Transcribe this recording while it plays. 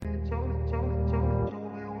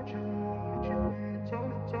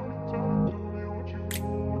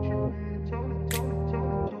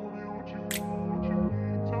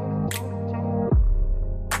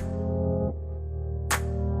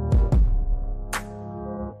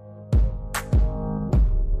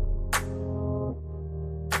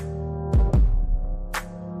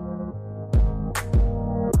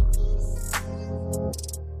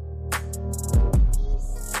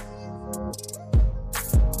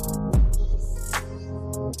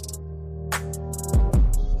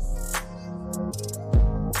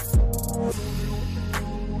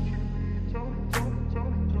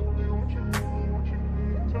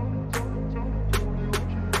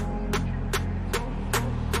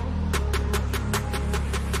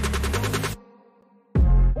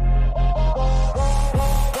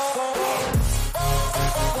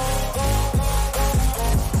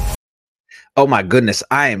Oh my goodness,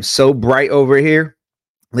 I am so bright over here.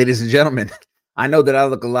 Ladies and gentlemen, I know that I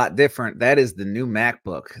look a lot different. That is the new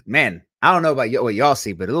MacBook. Man, I don't know about what y'all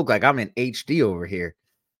see, but it looks like I'm in HD over here.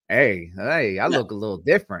 Hey, I look a little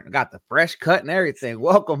different. I got the fresh cut and everything.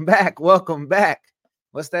 Welcome back. Welcome back.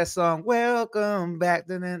 What's that song? Welcome back.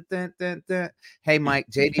 Dun, dun, dun, dun, dun. Hey, Mike,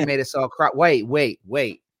 JD made us all cry. Wait.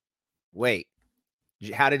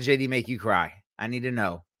 How did JD make you cry? I need to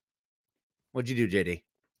know. What'd you do, JD?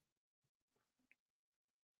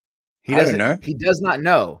 I don't know. He does not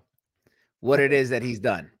know what it is that he's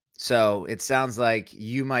done. So it sounds like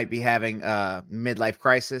you might be having a midlife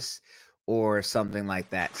crisis or something like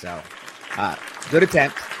that. So good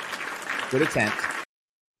attempt. Good attempt.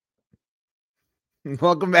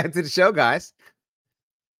 Welcome back to the show, guys.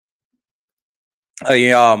 Oh,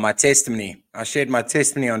 yeah, my testimony. I shared my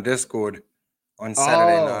testimony on Discord on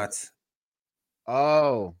Saturday nights.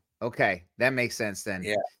 Oh, okay. That makes sense then.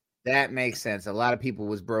 Yeah. That makes sense. A lot of people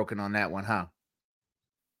was broken on that one, huh?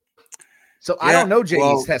 So I don't know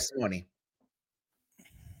JD's testimony.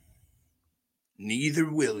 Neither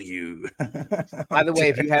will you. By the way,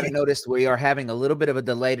 if you haven't noticed, we are having a little bit of a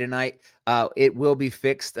delay tonight. It will be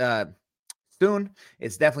fixed soon.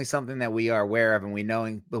 It's definitely something that we are aware of and we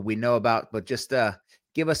know about, but just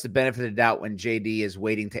give us the benefit of the doubt when JD is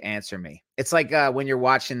waiting to answer me. It's like when you're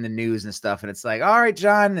watching the news and stuff and it's like, all right,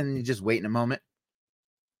 John, and you just wait in a moment.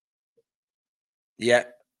 Yeah,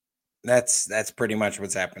 that's pretty much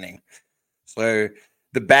what's happening. So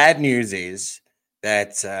the bad news is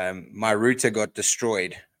that my router got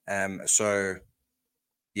destroyed. So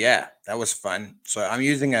yeah, that was fun. So I'm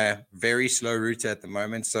using a very slow router at the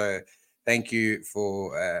moment. So thank you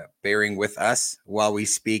for bearing with us while we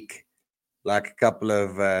speak like a couple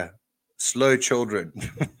of slow children.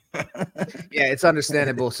 Yeah, it's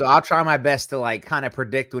understandable. So I'll try my best to like kind of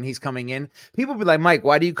predict when he's coming in. People be like, Mike,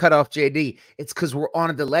 why do you cut off JD? It's because we're on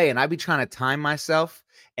a delay and I be trying to time myself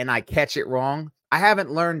and I catch it wrong. I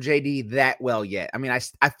haven't learned JD that well yet. I mean,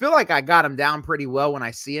 I feel like I got him down pretty well when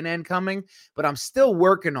I see an end coming, but I'm still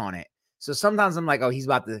working on it. So sometimes I'm like, oh, he's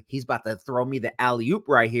about to throw me the alley-oop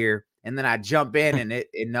right here. And then I jump in and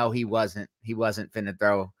no, he wasn't finna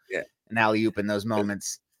throw an alley-oop in those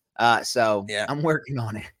moments. So I'm working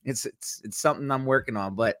on it. It's something I'm working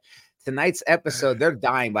on. But tonight's episode, they're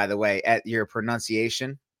dying, by the way, at your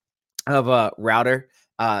pronunciation of router.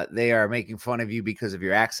 They are making fun of you because of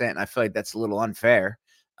your accent, and I feel like that's a little unfair.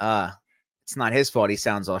 It's not his fault. He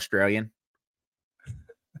sounds Australian.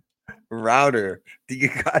 Router. Do you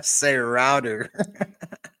guys say router?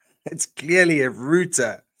 It's clearly a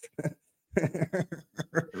router.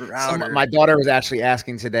 So my daughter was actually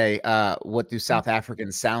asking today, what do South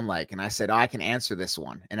Africans sound like? And I said, I can answer this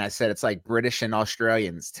one. And I said, it's like British and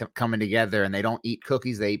Australians coming together and they don't eat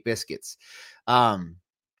cookies, they eat biscuits.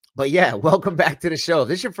 But yeah, welcome back to the show. If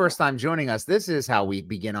this is your first time joining us, this is how we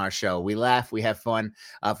begin our show. We laugh, we have fun.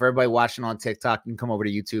 For everybody watching on TikTok, you can come over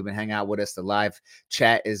to YouTube and hang out with us. The live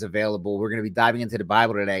chat is available. We're going to be diving into the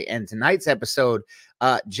Bible today. And tonight's episode,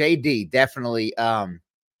 JD definitely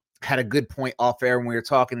had a good point off air when we were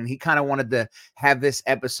talking, and he kind of wanted to have this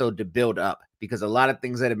episode to build up because a lot of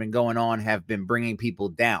things that have been going on have been bringing people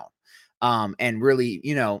down. And really,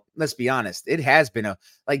 let's be honest, it has been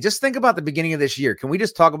just think about the beginning of this year. Can we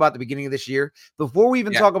just talk about the beginning of this year before we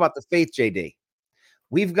even talk about the faith, JD?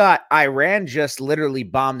 We've got Iran just literally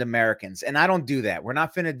bombed Americans, and I don't do that. We're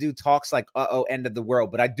not finna do talks like, end of the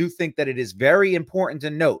world. But I do think that it is very important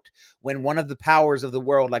to note when one of the powers of the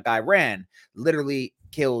world, like Iran, literally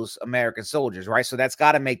kills American soldiers, right? So that's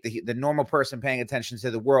got to make the normal person paying attention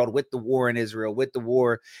to the world with the war in Israel, with the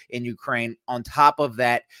war in Ukraine. On top of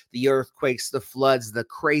that, the earthquakes, the floods, the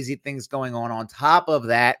crazy things going on. On top of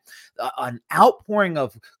that, an outpouring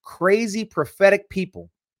of crazy prophetic people.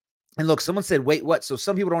 And look, someone said, wait, what? So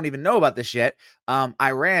some people don't even know about this yet.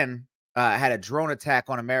 Iran had a drone attack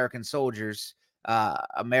on American soldiers.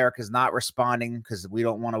 America's not responding because we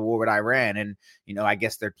don't want a war with Iran. And, I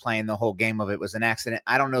guess they're playing the whole game of it was an accident.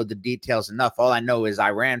 I don't know the details enough. All I know is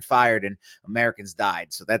Iran fired and Americans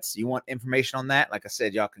died. So you want information on that? Like I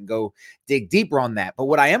said, y'all can go dig deeper on that. But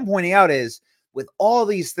what I am pointing out is with all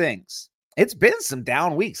these things, it's been some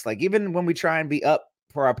down weeks. Like even when we try and be up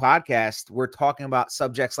for our podcast, we're talking about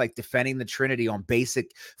subjects like defending the Trinity on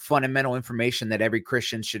basic fundamental information that every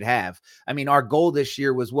Christian should have. I mean, our goal this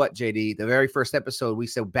year was what, JD? The very first episode, we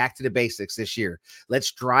said back to the basics this year.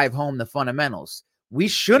 Let's drive home the fundamentals. We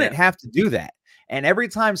shouldn't have to do that. And every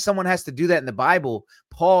time someone has to do that in the Bible,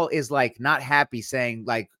 Paul is like not happy, saying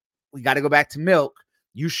like, we got to go back to milk.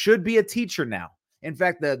 You should be a teacher now. In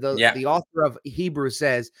fact, the author of Hebrews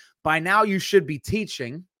says, by now you should be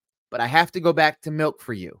teaching, but I have to go back to milk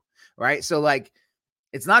for you, right? So like,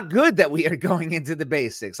 it's not good that we are going into the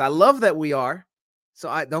basics. I love that we are. So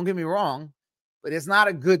I don't get me wrong, but it's not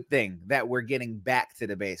a good thing that we're getting back to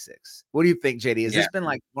the basics. What do you think, JD? Has Yeah. this been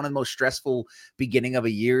like one of the most stressful beginning of a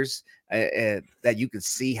year's that you could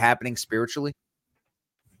see happening spiritually?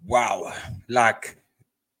 Wow. Like,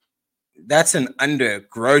 that's an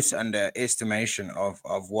gross underestimation of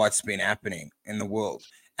what's been happening in the world,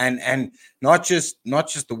 and not just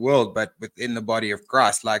the world, but within the body of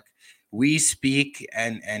Christ. Like, we speak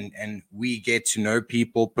and we get to know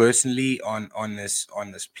people personally on this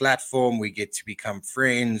platform. We get to become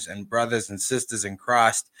friends and brothers and sisters in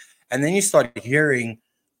Christ, and then you start hearing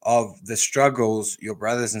of the struggles your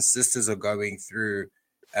brothers and sisters are going through,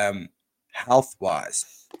 health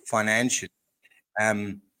wise, financially,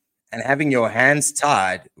 um, and having your hands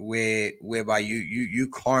tied, whereby you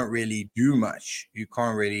can't really do much. You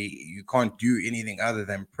can't do anything other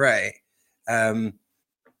than pray. Um,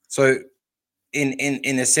 so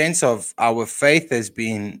in a sense of, our faith has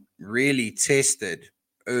been really tested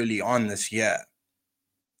early on this year,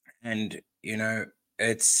 and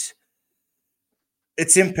it's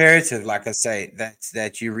it's imperative, like I say,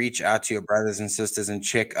 that you reach out to your brothers and sisters and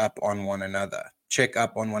check up on one another,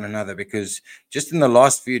 because just in the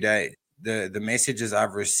last few days, the messages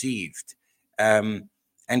I've received, um,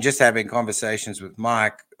 and just having conversations with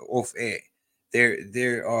Mike off air,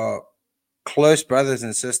 there are close brothers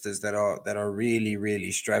and sisters that are really,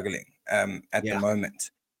 really struggling, at the Yeah. moment.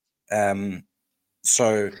 Um,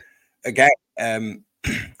 so again,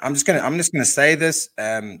 I'm just gonna say this.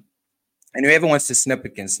 And whoever wants to snip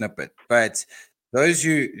it can snip it. But those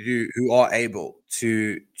who are able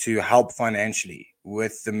to help financially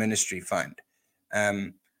with the ministry fund,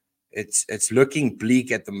 um, it's looking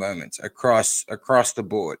bleak at the moment across the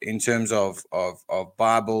board, in terms of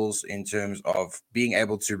Bibles, in terms of being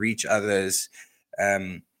able to reach others.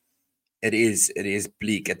 Um, it is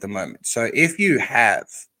bleak at the moment. So if you have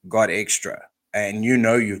got extra, and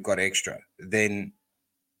you've got extra, then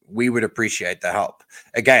we would appreciate the help.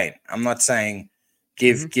 Again, I'm not saying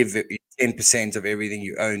Mm-hmm. give 10% of everything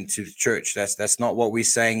you own to the church. That's not what we're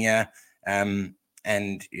saying here. And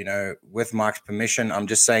with Mark's permission, I'm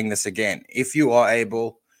just saying this again. If you are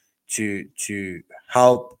able to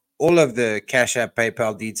help, all of the Cash App,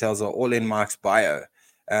 PayPal details are all in Mark's bio.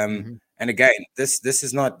 Mm-hmm. And again, this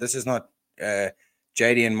is not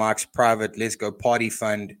JD and Mark's private let's go party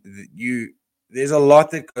fund. There's a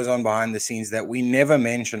lot that goes on behind the scenes that we never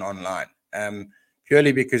mention online,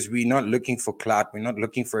 purely because we're not looking for clout. We're not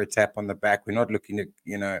looking for a tap on the back. We're not looking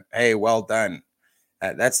to, hey, well done.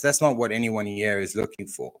 That's not what anyone here is looking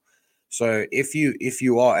for. So if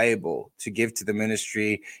you are able to give to the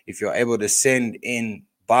ministry, if you're able to send in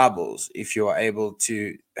Bibles, if you are able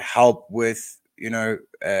to help with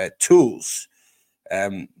tools,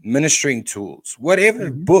 ministering tools, whatever,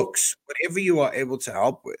 Mm-hmm. books, whatever you are able to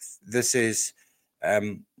help with. This is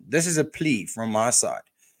a plea from my side.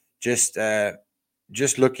 Just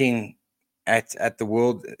looking at the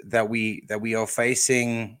world that we are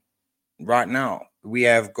facing right now. We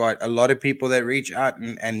have got a lot of people that reach out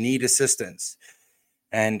and need assistance,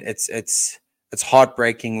 and it's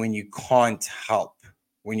heartbreaking when you can't help,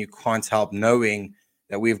 knowing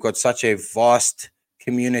that we've got such a vast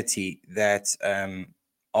community that are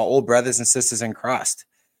all brothers and sisters in Christ.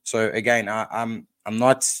 So again, I'm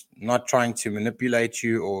not trying to manipulate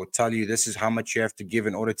you or tell you this is how much you have to give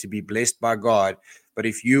in order to be blessed by God. But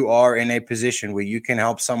if you are in a position where you can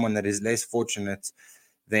help someone that is less fortunate,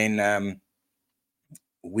 then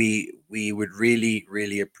we would really,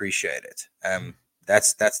 really appreciate it.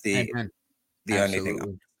 That's Amen. the only thing.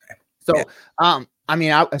 Absolutely. Yeah. So, I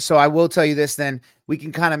mean, I will tell you this. Then we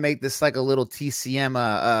can kind of make this like a little TCM,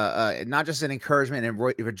 not just an encouragement and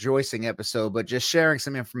rejoicing episode, but just sharing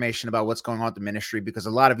some information about what's going on with the ministry. Because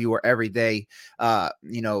a lot of you are every day, not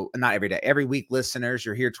every day, every week listeners.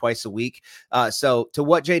 You're here twice a week. So to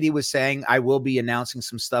what JD was saying, I will be announcing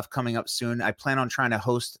some stuff coming up soon. I plan on trying to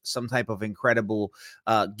host some type of incredible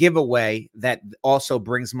giveaway that also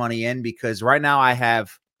brings money in, because right now I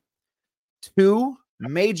have two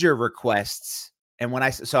major requests. And when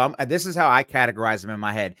this is how I categorize them in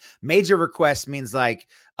my head. Major requests means like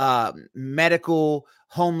medical,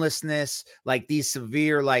 homelessness, like these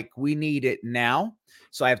severe, like we need it now.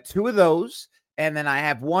 So I have two of those. And then I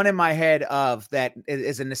have one in my head of that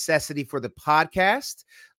is a necessity for the podcast.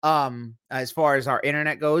 As far as our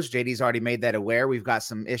internet goes, JD's already made that aware. We've got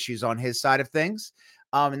some issues on his side of things.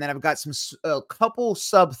 And then I've got a couple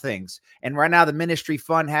sub things. And right now the ministry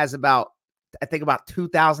fund has about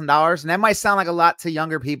 $2,000. And that might sound like a lot to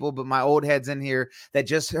younger people, but my old heads in here that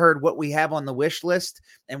just heard what we have on the wish list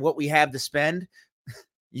and what we have to spend.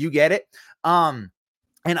 You get it? And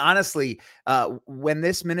honestly, when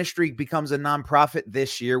this ministry becomes a nonprofit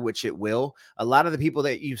this year, which it will, a lot of the people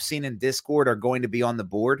that you've seen in Discord are going to be on the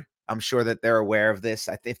board. I'm sure that they're aware of this.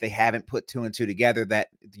 If they haven't put two and two together, that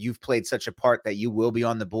you've played such a part that you will be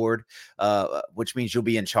on the board, which means you'll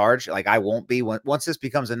be in charge. Like I won't be. Once this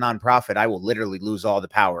becomes a nonprofit, I will literally lose all the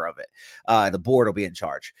power of it. The board will be in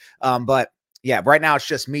charge. But yeah, right now it's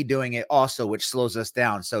just me doing it also, which slows us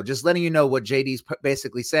down. So just letting you know what JD's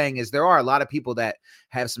basically saying is there are a lot of people that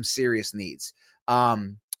have some serious needs.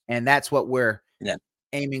 And that's what we're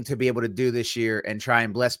aiming to be able to do this year and try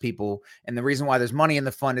and bless people. And the reason why there's money in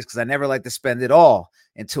the fund is because I never like to spend it all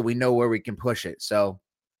until we know where we can push it. So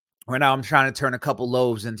right now I'm trying to turn a couple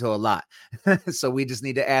loaves into a lot. So we just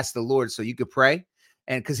need to ask the Lord so you could pray.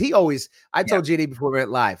 And because he always, I told JD before we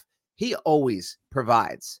went live, he always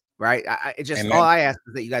provides, right? All I ask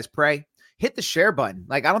is that you guys pray, hit the share button.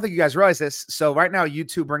 Like, I don't think you guys realize this. So right now,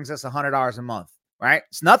 YouTube brings us $100 a month, right?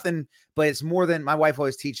 It's nothing, but it's more than my wife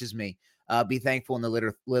always teaches me. Be thankful in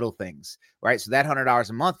the little things, right? So that $100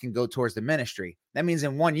 a month can go towards the ministry. That means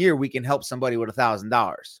in 1 year, we can help somebody with $1,000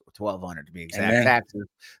 or $1,200 to be exact. Taxes,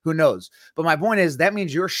 who knows? But my point is that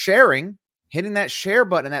means you're sharing, hitting that share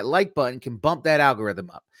button and that like button can bump that algorithm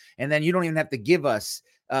up. And then you don't even have to give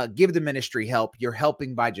the ministry help. You're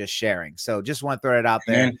helping by just sharing. So just want to throw it out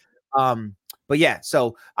there. But yeah,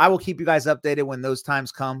 so I will keep you guys updated when those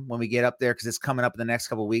times come, when we get up there, because it's coming up in the next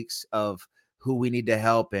couple of weeks of who we need to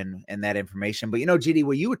help and that information. But GD,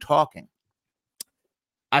 when you were talking,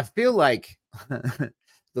 I feel like the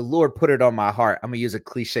Lord put it on my heart. I'm gonna use a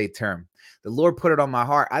cliche term. The Lord put it on my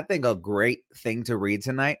heart. I think a great thing to read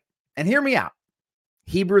tonight, and hear me out.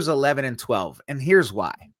 Hebrews 11 and 12. And here's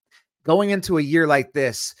why. Going into a year like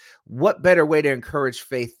this, what better way to encourage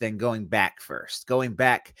faith than going back first, going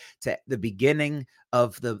back to the beginning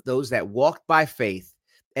of those that walked by faith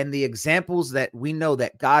and the examples that we know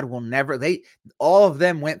that God will never, all of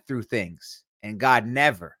them went through things and God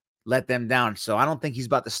never let them down. So I don't think he's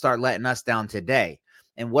about to start letting us down today.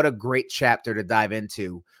 And what a great chapter to dive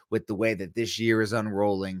into with the way that this year is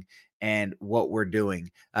unrolling and what we're doing.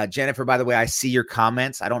 Jennifer, by the way, I see your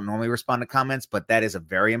comments. I don't normally respond to comments, but that is a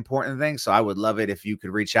very important thing. So I would love it if you could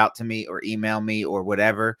reach out to me or email me or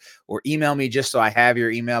whatever, or email me just so I have your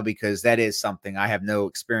email, because that is something I have no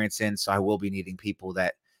experience in. So I will be needing people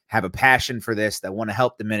that have a passion for this, that want to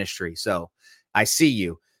help the ministry. So I see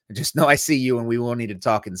you. Just know I see you, and we will need to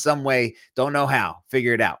talk in some way. Don't know how.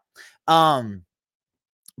 Figure it out.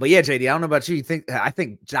 But yeah, JD, I don't know about you. I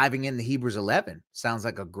think diving into Hebrews 11 sounds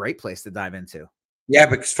like a great place to dive into. Yeah,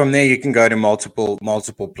 because from there you can go to multiple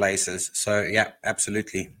places. So yeah,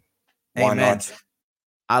 absolutely. Why not?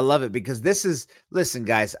 I love it because listen,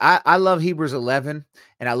 guys, I love Hebrews 11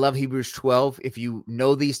 and I love Hebrews 12. If you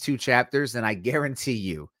know these two chapters, then I guarantee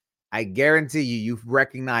you you've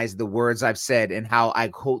recognized the words I've said and how I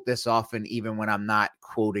quote this often, even when I'm not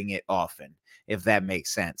quoting it often, if that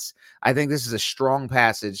makes sense. I think this is a strong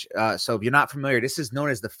passage. So if you're not familiar, this is known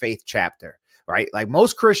as the faith chapter, right? Like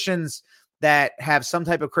most Christians that have some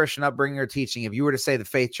type of Christian upbringing or teaching, if you were to say the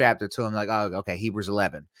faith chapter to them, like, oh, okay, Hebrews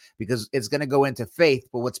 11, because it's going to go into faith.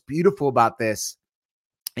 But what's beautiful about this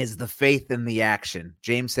is the faith and the action.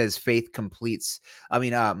 James says faith completes.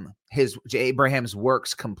 Abraham's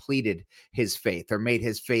works completed his faith, or made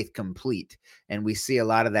his faith complete. And we see a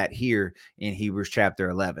lot of that here in Hebrews chapter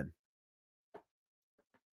 11.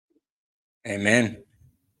 Amen.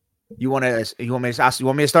 You want me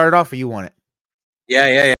to start it off, or you want it?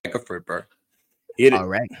 Yeah. Go for it, bro. Hit it. All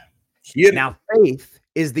right. Now, faith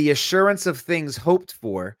is the assurance of things hoped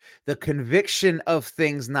for, the conviction of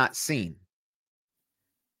things not seen.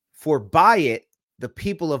 For by it, the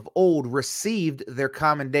people of old received their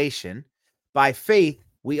commendation. By faith,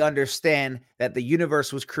 we understand that the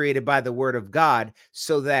universe was created by the word of God,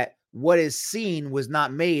 so that what is seen was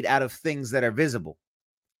not made out of things that are visible.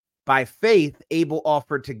 By faith, Abel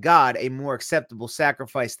offered to God a more acceptable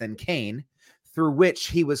sacrifice than Cain, through which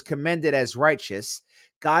he was commended as righteous,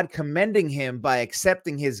 God commending him by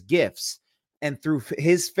accepting his gifts. And through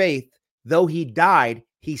his faith, though he died,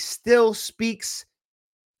 he still speaks.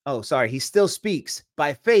 He still speaks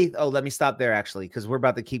by faith. Oh, let me stop there, actually, because we're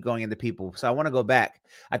about to keep going into people. So I want to go back.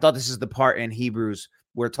 I thought this is the part in Hebrews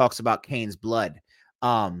where it talks about Cain's blood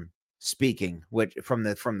speaking, which from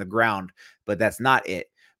the ground, but that's not it.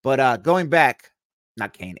 But going back,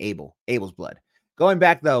 not Cain, Abel's blood. Going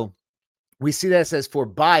back, though, we see that it says, for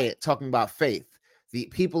by it, talking about faith, the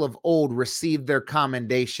people of old received their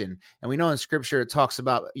commendation. And we know in scripture, it talks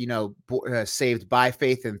about, saved by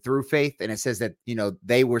faith and through faith. And it says that,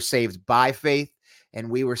 they were saved by faith and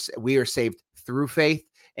we are saved through faith.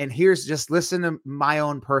 And here's just listen to my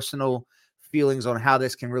own personal feelings on how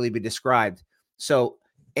this can really be described. So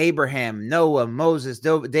Abraham, Noah, Moses,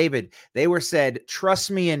 David, they were said, trust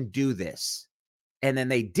me and do this. And then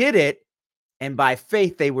they did it. And by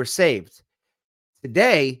faith, they were saved.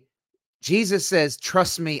 Today, Jesus says,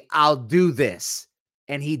 trust me, I'll do this.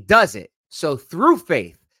 And he does it. So through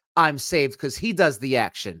faith, I'm saved because he does the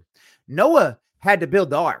action. Noah had to build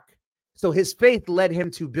the ark. So his faith led him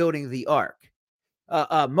to building the ark.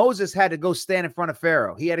 Moses had to go stand in front of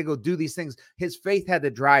Pharaoh. He had to go do these things. His faith had to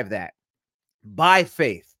drive that. By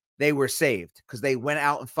faith, they were saved because they went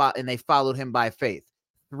out and they followed him by faith.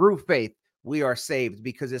 Through faith, we are saved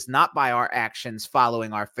because it's not by our actions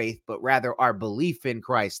following our faith, but rather our belief in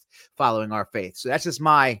Christ following our faith. So that's just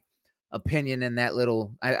my opinion in that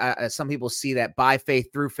little, some people see that by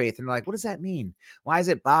faith, through faith, and they're like, what does that mean? Why is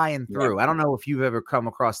it by and through? I don't know if you've ever come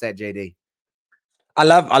across that, JD. I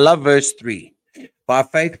love verse 3. By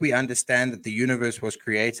faith, we understand that the universe was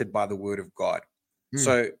created by the word of God.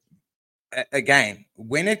 So again,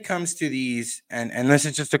 when it comes to these, and this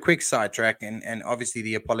is just a quick sidetrack, and obviously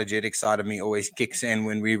the apologetic side of me always kicks in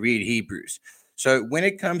when we read Hebrews. So when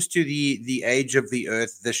it comes to the age of the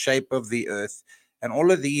earth, the shape of the earth, and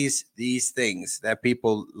all of these things that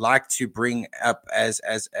people like to bring up as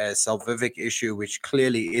a salvific issue, which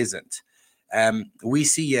clearly isn't, we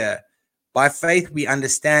see by faith we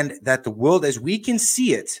understand that the world as we can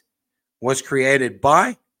see it was created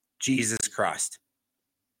by Jesus Christ.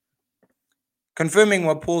 Confirming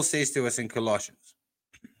what Paul says to us in Colossians.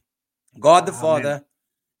 God the Father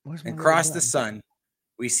and Christ the Son,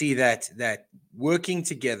 we see that working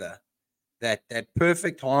together, that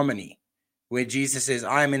perfect harmony where Jesus says,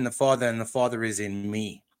 I am in the Father and the Father is in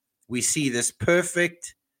me. We see this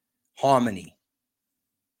perfect harmony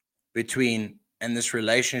between, and this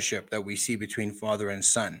relationship that we see between Father and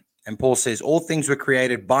Son. And Paul says, all things were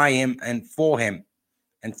created by him and for him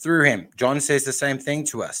and through him. John says the same thing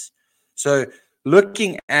to us. So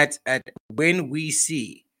looking at when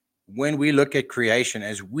we look at creation,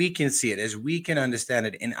 as we can see it, as we can understand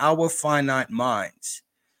it in our finite minds,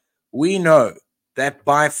 we know that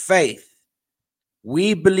by faith,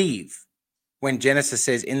 we believe when Genesis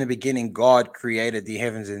says, in the beginning, God created the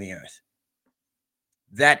heavens and the earth.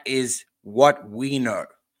 That is what we know.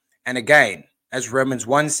 And again, as Romans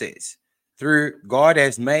 1 says, through God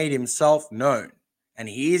has made himself known, and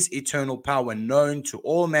his eternal power known to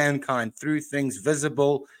all mankind through things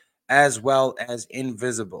visible as well as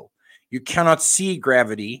invisible. You cannot see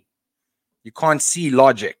gravity. You can't see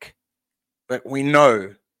logic, but we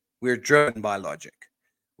know we're driven by logic.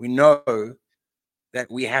 We know that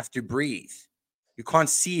we have to breathe. You can't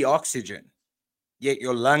see oxygen, yet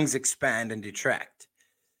your lungs expand and contract.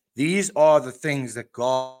 These are the things that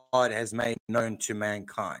God has made known to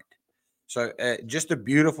mankind. So just a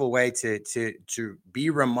beautiful way to be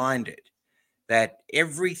reminded that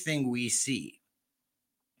everything we see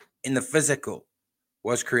in the physical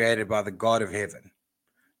was created by the God of heaven,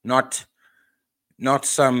 not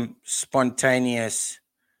some spontaneous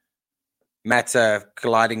matter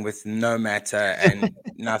colliding with no matter and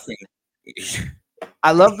nothing.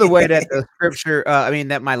 I love the way that the scripture,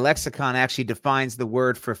 that my lexicon actually defines the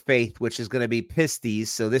word for faith, which is going to be pistis.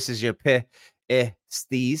 So this is your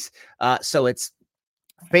pistis. So it's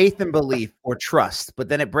faith and belief or trust, but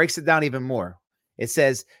then it breaks it down even more. It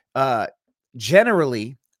says,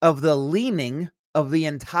 generally of the leaning of the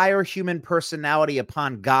entire human personality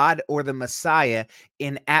upon God or the Messiah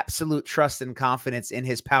in absolute trust and confidence in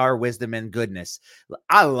his power, wisdom, and goodness.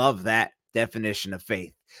 I love that definition of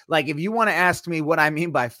faith. Like, if you want to ask me what I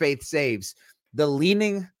mean by faith saves, the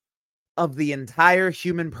leaning of the entire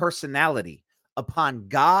human personality upon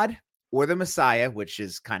God or the Messiah, which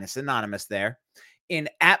is kind of synonymous there, in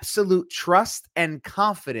absolute trust and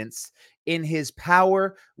confidence in his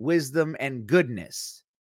power, wisdom, and goodness.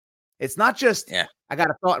 It's not just, I got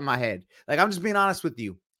a thought in my head. Like, I'm just being honest with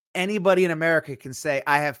you. Anybody in America can say,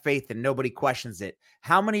 I have faith, and nobody questions it.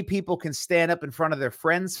 How many people can stand up in front of their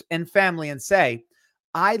friends and family and say,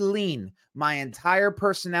 I lean my entire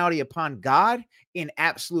personality upon God in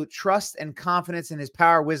absolute trust and confidence in his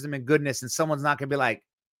power, wisdom, and goodness. And someone's not going to be like,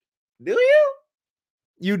 do you?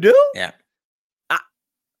 You do? Yeah.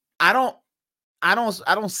 I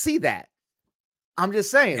don't see that. I'm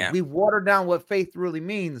just saying we've watered down what faith really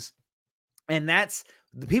means. And that's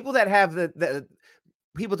the people that have the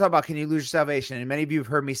people talk about, can you lose your salvation? And many of you have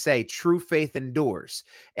heard me say true faith endures.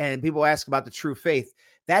 And people ask about the true faith.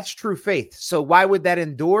 That's true faith. So why would that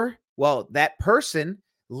endure? Well, that person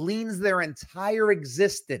leans their entire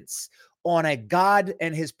existence on a God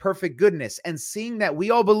and his perfect goodness, and seeing that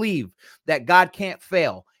we all believe that God can't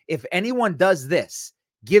fail. If anyone does this,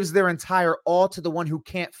 gives their entire all to the one who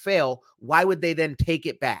can't fail, why would they then take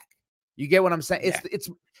it back? You get what I'm saying? Yeah. It's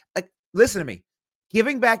like, listen to me.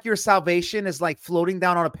 Giving back your salvation is like floating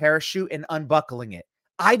down on a parachute and unbuckling it.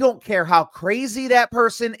 I don't care how crazy that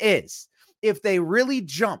person is. If they really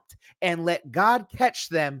jumped and let God catch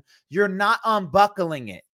them, you're not unbuckling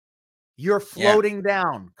it. You're floating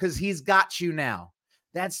down because he's got you now.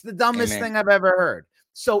 That's the dumbest thing I've ever heard.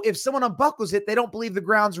 So if someone unbuckles it, they don't believe the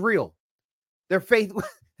ground's real. Their faith,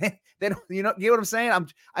 they don't, you know, get what I'm saying?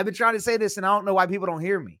 I've been trying to say this and I don't know why people don't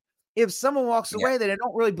hear me. If someone walks away, then they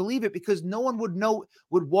don't really believe it because no one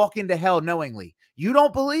would walk into hell knowingly. You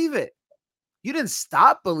don't believe it. You didn't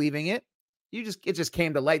stop believing it. It just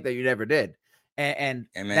came to light that you never did. And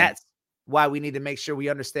that's why we need to make sure we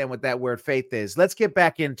understand what that word faith is. Let's get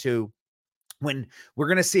back into when we're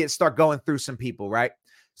going to see it start going through some people, right?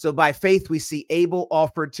 So by faith, we see Abel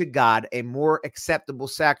offered to God a more acceptable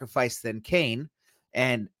sacrifice than Cain.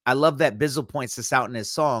 And I love that Bizzle points this out in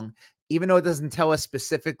his song. Even though it doesn't tell us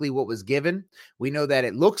specifically what was given, we know that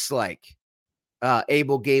it looks like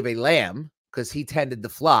Abel gave a lamb because he tended the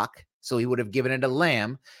flock. So he would have given it a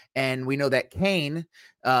lamb. And we know that Cain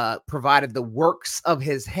provided the works of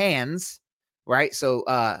his hands, right? So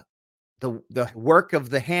the work of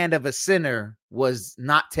the hand of a sinner was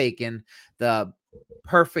not taken. The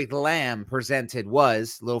perfect lamb presented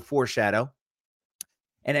was, a little foreshadow.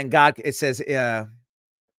 And then God, it says, a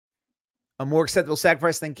more acceptable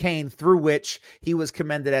sacrifice than Cain, through which he was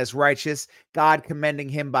commended as righteous, God commending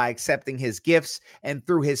him by accepting his gifts, and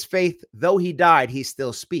through his faith, though he died, he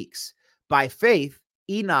still speaks. By faith,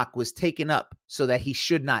 Enoch was taken up so that he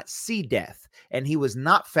should not see death, and he was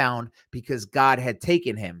not found because God had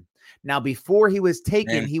taken him. Now, before he was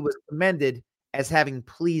taken, he was commended as having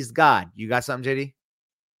pleased God. You got something, JD?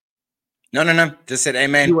 No. Just said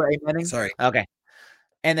amen. You were amening? Sorry. Okay.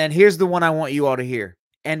 And then here's the one I want you all to hear.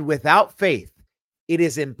 And without faith, it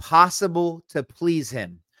is impossible to please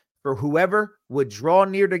him. For whoever would draw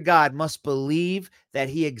near to God must believe that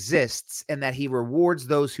he exists and that he rewards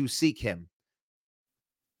those who seek him.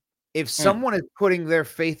 If someone is putting their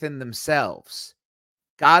faith in themselves,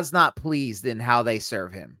 God's not pleased in how they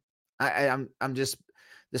serve him. I'm just,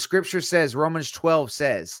 the scripture says, Romans 12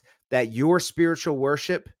 says that your spiritual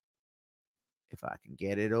worship, if I can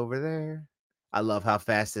get it over there. I love how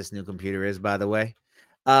fast this new computer is, by the way.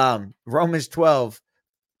 Romans 12,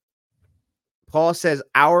 Paul says,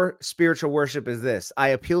 our spiritual worship is this. I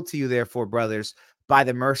appeal to you, therefore, brothers, by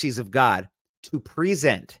the mercies of God, to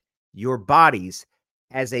present your bodies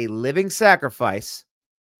as a living sacrifice,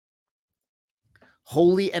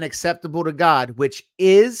 holy and acceptable to God, which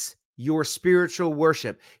is your spiritual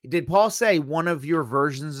worship. Did Paul say one of your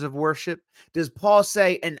versions of worship? Does Paul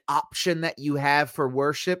say an option that you have for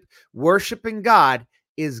worship? Worshiping God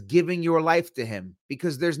is giving your life to him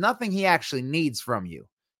because there's nothing he actually needs from you.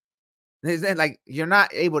 Like, you're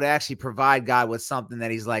not able to actually provide God with something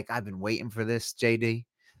that he's like, I've been waiting for this, JD.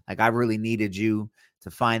 Like, I really needed you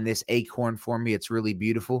to find this acorn for me. It's really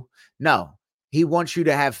beautiful. No, he wants you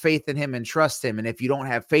to have faith in him and trust him. And if you don't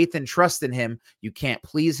have faith and trust in him, you can't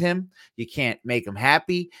please him. You can't make him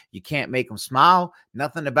happy. You can't make him smile.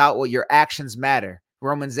 Nothing about what your actions matter.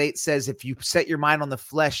 Romans 8 says, if you set your mind on the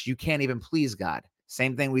flesh, you can't even please God.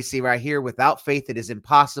 Same thing we see right here. Without faith, it is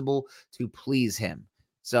impossible to please him.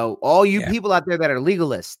 So all you people out there that are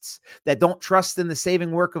legalists, that don't trust in the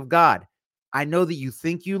saving work of God, I know that you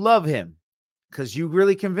think you love him because you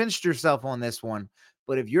really convinced yourself on this one.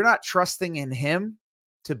 But if you're not trusting in him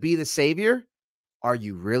to be the savior, are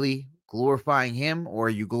you really glorifying him or are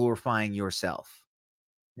you glorifying yourself?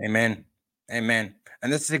 Amen. Amen.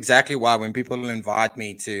 And this is exactly why when people invite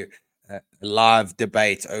me to a live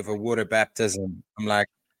debate over water baptism, I'm like,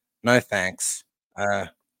 no thanks.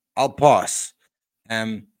 I'll pass.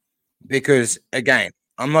 Because again,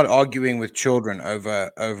 I'm not arguing with children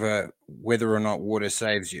over whether or not water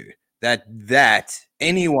saves you. That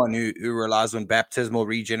anyone who relies on baptismal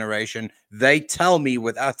regeneration, they tell me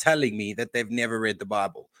without telling me that they've never read the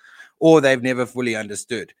Bible or they've never fully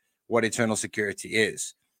understood what eternal security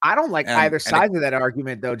is. I don't like either side of that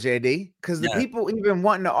argument, though, JD, because the people even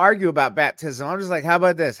wanting to argue about baptism, I'm just like, how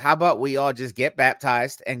about this? How about we all just get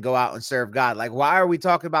baptized and go out and serve God? Like, why are we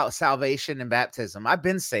talking about salvation and baptism? I've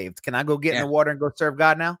been saved. Can I go get in the water and go serve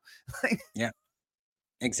God now? Yeah,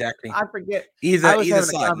 exactly. I forget. Either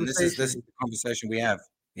side. And this is the conversation we have.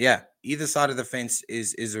 Yeah, either side of the fence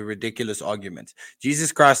is a ridiculous argument.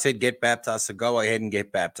 Jesus Christ said, "Get baptized," so go ahead and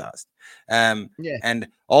get baptized. And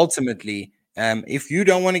ultimately, if you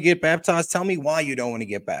don't want to get baptized, tell me why you don't want to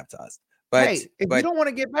get baptized. But if you don't want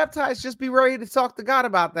to get baptized, just be ready to talk to God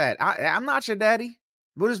about that. I'm not your daddy.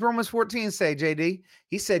 What does Romans 14 say, JD?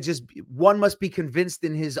 He said, just one must be convinced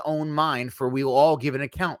in his own mind, for we will all give an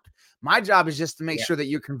account. My job is just to make sure that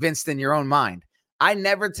you're convinced in your own mind. I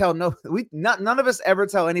never tell none of us ever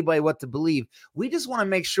tell anybody what to believe. We just want to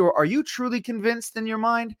make sure, are you truly convinced in your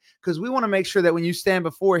mind? Because we want to make sure that when you stand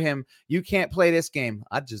before him, you can't play this game.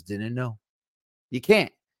 I just didn't know. You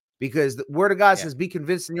can't, because the word of God says, be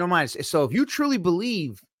convinced in your mind. So if you truly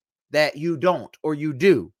believe that you don't, or you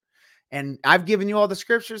do, and I've given you all the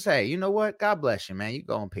scriptures, hey, you know what? God bless you, man. You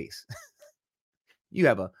go in peace. you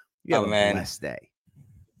have a blessed day.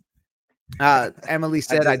 Emily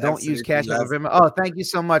said, I don't use Cash App or Venmo. Oh, thank you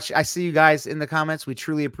so much. I see you guys in the comments. We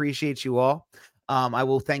truly appreciate you all. I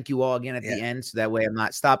will thank you all again at the end, so that way I'm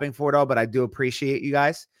not stopping for it all, but I do appreciate you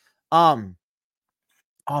guys.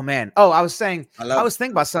 Oh man. Oh, I was thinking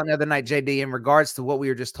about something the other night, JD, in regards to what we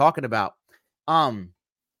were just talking about.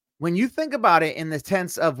 When you think about it in the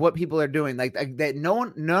sense of what people are doing, like that,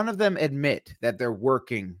 none of them admit that they're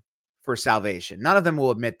working for salvation. None of them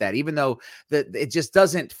will admit that, even though it just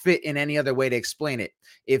doesn't fit in any other way to explain it.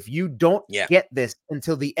 If you don't get this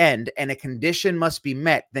until the end and a condition must be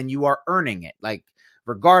met, then you are earning it. Like,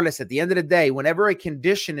 regardless, at the end of the day, whenever a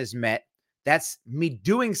condition is met, that's me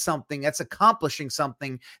doing something, that's accomplishing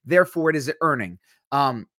something. Therefore, it is earning.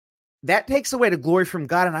 That takes away the glory from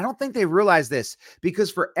God. And I don't think they realize this, because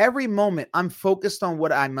for every moment I'm focused on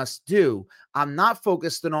what I must do, I'm not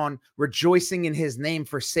focused on rejoicing in his name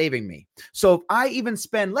for saving me. So if I even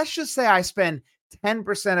spend, let's just say I spend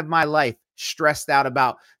 10% of my life stressed out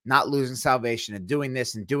about not losing salvation and doing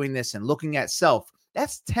this and looking at self,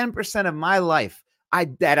 that's 10% of my life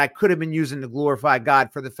that I could have been using to glorify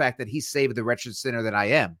God for the fact that he saved the wretched sinner that I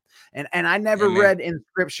am. And I never read in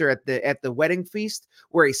scripture at the wedding feast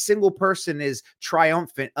where a single person is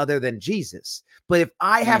triumphant other than Jesus. But if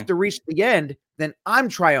I have to reach the end, then I'm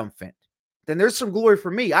triumphant. Then there's some glory for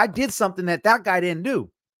me. I did something that guy didn't do.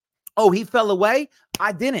 Oh, he fell away.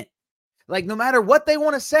 I didn't. Like, no matter what they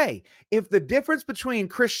want to say, if the difference between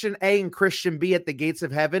Christian A and Christian B at the gates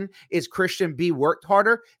of heaven is Christian B worked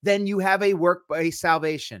harder, then you have a work-based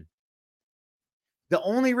salvation. The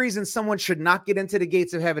only reason someone should not get into the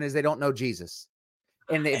gates of heaven is they don't know Jesus.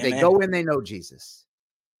 And if they go in, they know Jesus.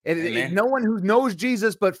 If no one who knows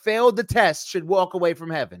Jesus but failed the test should walk away from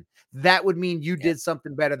heaven. That would mean you did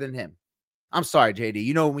something better than him. I'm sorry, JD.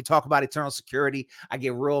 You know, when we talk about eternal security, I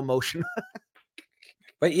get real emotional.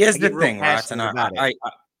 But here's the thing, right? And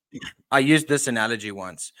I used this analogy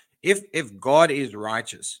once. If God is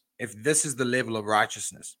righteous, if this is the level of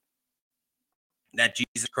righteousness that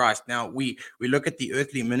Jesus Christ, now we look at the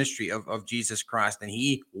earthly ministry of Jesus Christ, and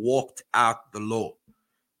he walked out the law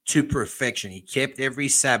to perfection. He kept every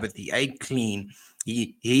Sabbath. He ate clean.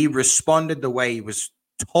 He responded the way he was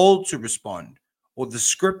told to respond, or the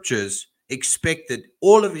scriptures expected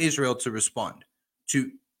all of Israel to respond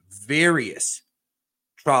to various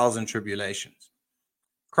trials and tribulations.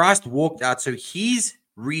 Christ walked out, so he's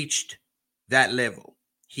reached that level.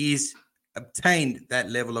 He's obtained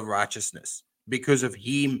that level of righteousness because of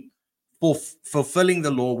him fulfilling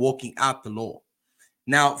the law, walking out the law.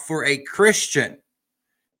 Now, for a Christian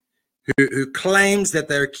who claims that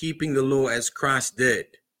they're keeping the law as Christ did,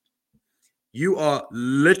 you are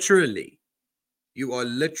literally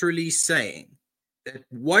saying that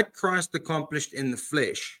what Christ accomplished in the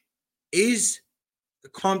flesh is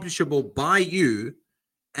accomplishable by you,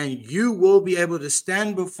 and you will be able to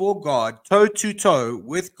stand before God toe to toe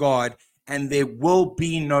with God, and there will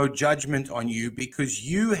be no judgment on you because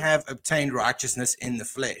you have obtained righteousness in the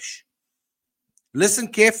flesh. Listen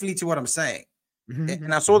carefully to what I'm saying.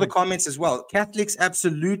 And I saw the comments as well. Catholics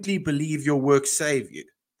absolutely believe your works save you.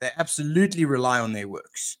 They absolutely rely on their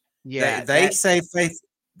works. Yeah, they say faith.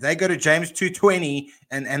 They go to James 2:20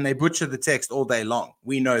 and they butcher the text all day long.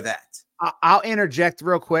 We know that. I'll interject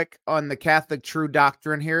real quick on the Catholic true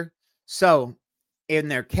doctrine here. So in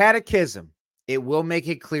their catechism, it will make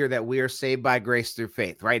it clear that we are saved by grace through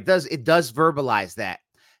faith, right? It does verbalize that.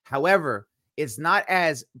 However, it's not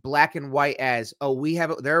as black and white as, oh,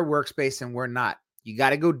 they're a workspace and we're not. You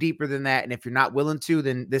got to go deeper than that. And if you're not willing to,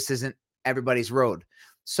 then this isn't everybody's road.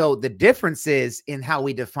 So the difference is in how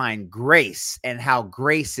we define grace and how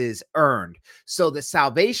grace is earned. So the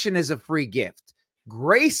salvation is a free gift.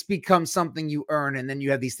 Grace becomes something you earn, and then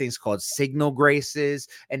you have these things called signal graces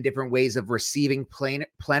and different ways of receiving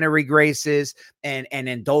plenary graces, and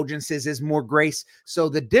indulgences is more grace. So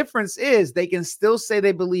the difference is they can still say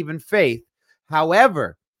they believe in faith.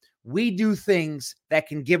 However, we do things that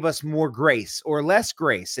can give us more grace or less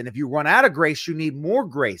grace. And if you run out of grace, you need more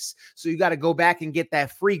grace. So you got to go back and get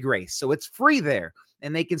that free grace. So it's free there.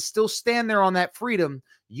 and they can still stand there on that freedom,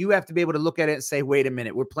 you have to be able to look at it and say, wait a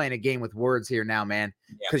minute, we're playing a game with words here now, man,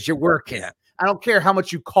 because you're working. Yeah. I don't care how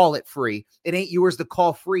much you call it free. It ain't yours to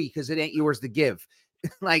call free because it ain't yours to give.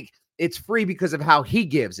 Like, it's free because of how he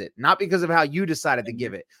gives it, not because of how you decided to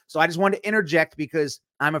give it. So I just wanted to interject because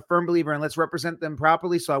I'm a firm believer in let's represent them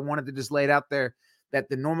properly. So I wanted to just lay it out there that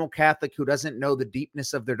the normal Catholic who doesn't know the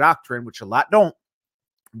deepness of their doctrine, which a lot don't,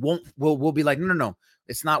 will be like, no,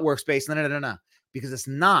 it's not works-based, no, because it's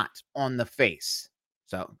not on the face.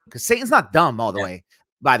 So, because Satan's not dumb all the way,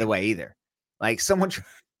 by the way, either. Like someone,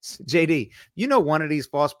 JD, one of these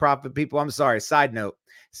false prophet people, I'm sorry, side note,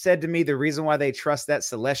 said to me the reason why they trust that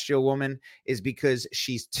celestial woman is because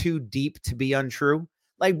she's too deep to be untrue.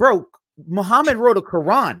 Like, bro, Muhammad wrote a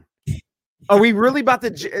Quran. Are we really about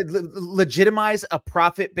to legitimize a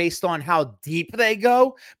prophet based on how deep they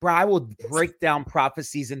go? Bro, I will break down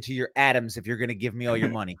prophecies into your atoms if you're going to give me all your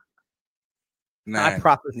money. Man, I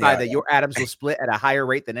prophesy that your atoms will split at a higher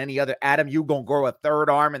rate than any other atom. You're going to grow a third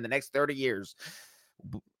arm in the next 30 years.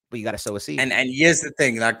 But you got to sow a seed. And here's the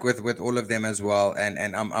thing, like with all of them as well.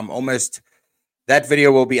 And I'm almost, that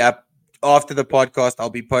video will be up after the podcast. I'll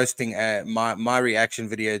be posting my reaction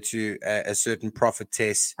video to a certain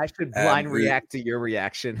prophetess. I should blind react to your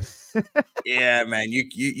reaction. Yeah, man,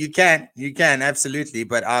 you can absolutely.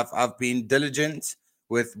 But I've been diligent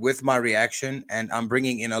with my reaction, and I'm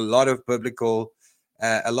bringing in a lot of biblical,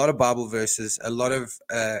 a lot of Bible verses, a lot of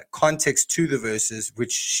context to the verses,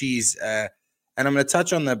 which she's. And I'm going to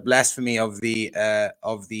touch on the blasphemy of the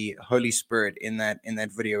Holy Spirit in that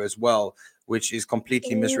video as well, which is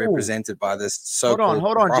completely misrepresented by this so-called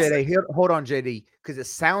Hold on, JD. Hold on, JD, because it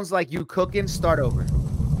sounds like you cooking. Start over.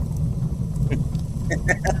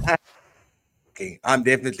 Okay, I'm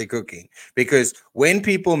definitely cooking, because when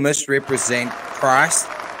people misrepresent Christ,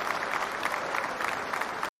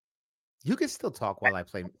 you can still talk while I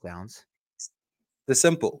play sounds. The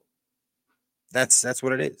simple. That's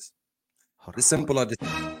what it is. The simple are the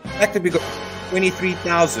fact that we got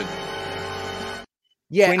 23,000.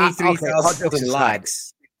 Yeah, 23,000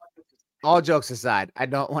 likes. All jokes aside, I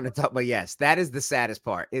don't want to talk, but yes, that is the saddest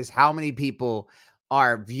part, is how many people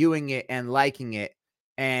are viewing it and liking it.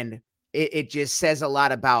 And it just says a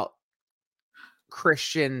lot about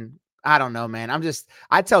Christian. I don't know, man.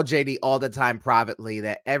 I tell JD all the time privately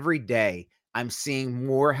that every day I'm seeing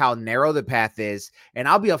more how narrow the path is. And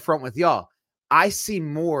I'll be upfront with y'all. I see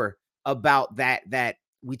more about that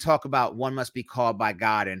we talk about one must be called by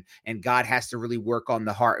God, and God has to really work on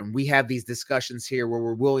the heart. And we have these discussions here where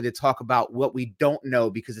we're willing to talk about what we don't know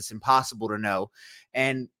because it's impossible to know.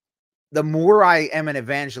 And the more I am an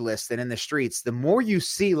evangelist and in the streets, the more you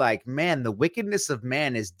see, like, man, the wickedness of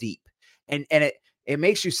man is deep. And it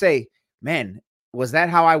makes you say, man, was that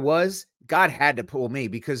how I was? God had to pull me,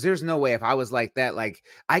 because there's no way if I was like that, like,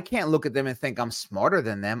 I can't look at them and think I'm smarter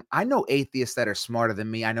than them. I know atheists that are smarter than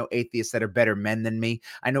me. I know atheists that are better men than me.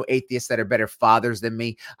 I know atheists that are better fathers than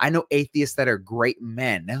me. I know atheists that are great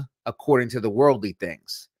men according to the worldly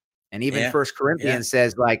things. And even First Corinthians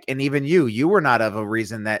says, like, and even you were not of a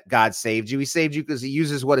reason that God saved you. He saved you because he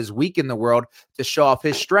uses what is weak in the world to show off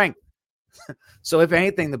his strength. So if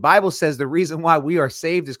anything, the Bible says the reason why we are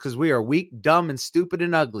saved is because we are weak, dumb, and stupid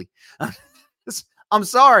and ugly. I'm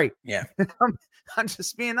sorry. Yeah. I'm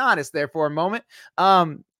just being honest there for a moment.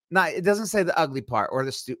 Now it doesn't say the ugly part or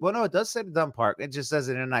the stupid. Well, no, it does say the dumb part. It just says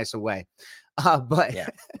it in a nicer way. But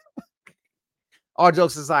all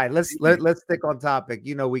jokes aside, let's stick on topic.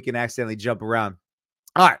 We can accidentally jump around.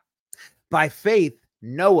 All right. By faith,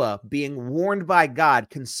 Noah, being warned by God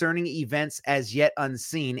concerning events as yet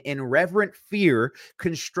unseen, in reverent fear,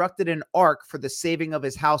 constructed an ark for the saving of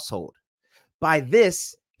his household. By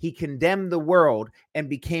this, he condemned the world and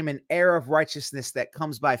became an heir of righteousness that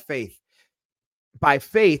comes by faith. By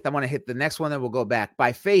faith, I want to hit the next one, then we'll go back.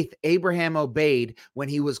 By faith, Abraham obeyed when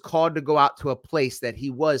he was called to go out to a place that he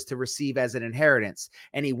was to receive as an inheritance.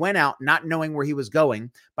 And he went out not knowing where he was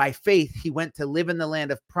going. By faith, he went to live in the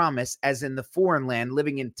land of promise, as in the foreign land,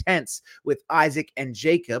 living in tents with Isaac and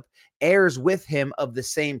Jacob, heirs with him of the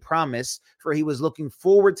same promise. For he was looking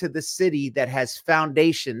forward to the city that has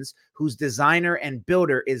foundations, whose designer and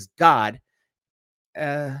builder is God.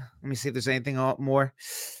 Let me see if there's anything more.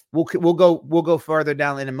 We'll go further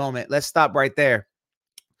down in a moment. Let's stop right there.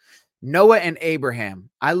 Noah and Abraham.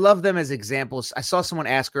 I love them as examples. I saw someone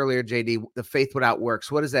ask earlier, JD, the faith without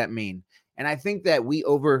works. What does that mean? And I think that we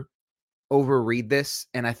overread this,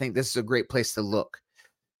 and I think this is a great place to look.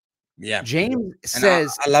 Yeah. James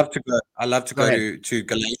says, I love to go to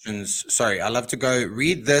Galatians. Sorry, I love to go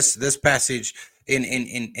read this passage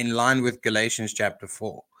in line with Galatians chapter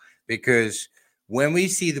 4, because when we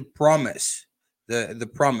see the promise the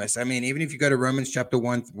promise. I mean, even if you go to Romans chapter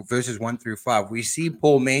 1, verses 1 through 5, we see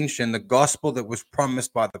Paul mention the gospel that was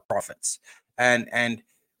promised by the prophets. And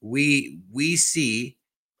we see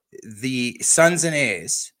the sons and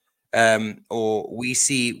heirs, or we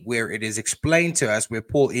see where it is explained to us, where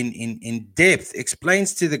Paul in depth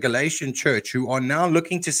explains to the Galatian church, who are now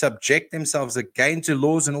looking to subject themselves again to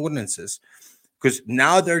laws and ordinances, because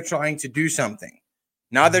now they're trying to do something.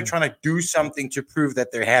 Now they're trying to do something to prove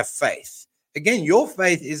that they have faith. Again, your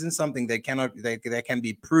faith isn't something that can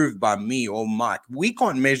be proved by me or Mike. We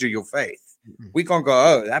can't measure your faith. We can't go,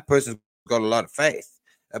 oh, that person's got a lot of faith,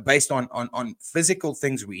 based on physical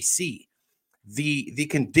things we see. The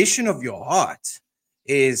condition of your heart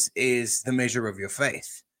is the measure of your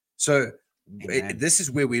faith. So this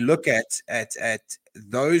is where we look at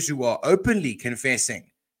those who are openly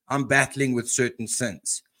confessing, I'm battling with certain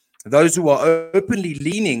sins. Those who are openly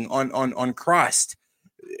leaning on Christ.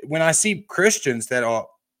 When I see Christians that are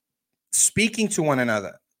speaking to one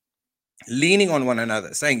another, leaning on one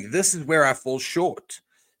another, saying, this is where I fall short,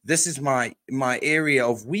 this is my area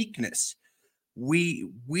of weakness,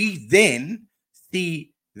 we then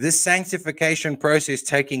see this sanctification process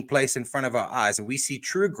taking place in front of our eyes, and we see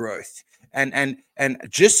true growth. And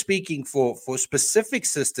just speaking for specific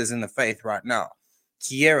sisters in the faith right now,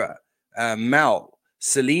 Kiera, Mel,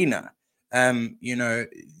 Selena,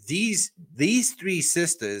 these three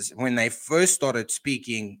sisters, when they first started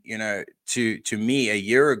speaking, to me a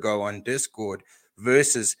year ago on Discord,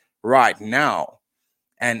 versus right now,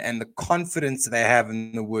 and the confidence they have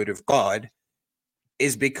in the word of God,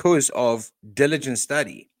 is because of diligent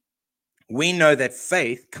study. We know that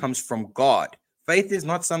faith comes from God. Faith is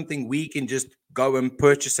not something we can just go and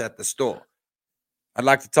purchase at the store. I'd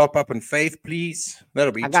like to top up on faith, please.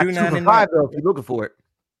 That'll be $2.95 though, if you're looking for it.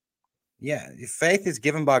 Yeah, faith is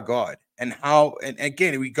given by God. And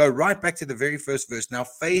again, we go right back to the very first verse. Now,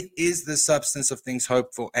 faith is the substance of things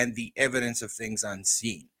hoped for and the evidence of things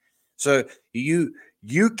unseen. So you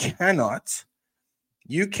cannot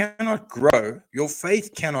grow. Your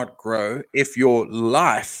faith cannot grow if your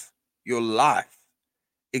life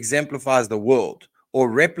exemplifies the world or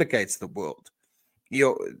replicates the world.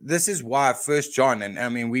 This is why First John, and I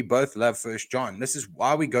mean, we both love First John. This is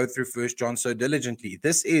why we go through First John so diligently.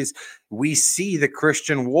 We see the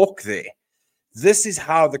Christian walk there. This is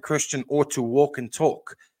how the Christian ought to walk and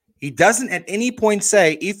talk. He doesn't at any point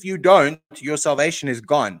say, if you don't, your salvation is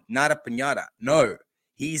gone. Nada piñata. No,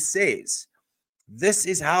 he says, this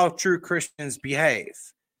is how true Christians behave.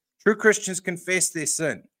 True Christians confess their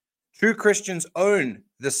sin. True Christians own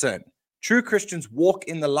the sin. True Christians walk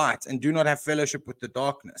in the light and do not have fellowship with the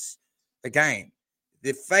darkness. Again,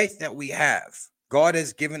 the faith that we have, God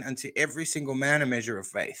has given unto every single man a measure of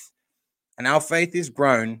faith. And our faith is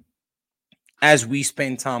grown as we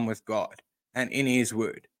spend time with God and in his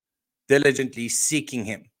word, diligently seeking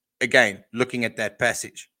him. Again, looking at that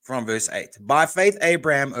passage from verse 8. By faith,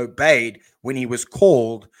 Abraham obeyed when he was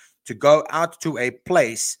called to go out to a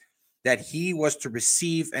place that he was to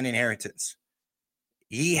receive an inheritance.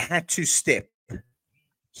 He had to step. And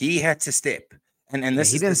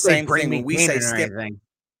this is the same thing when we say step.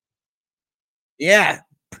 Yeah.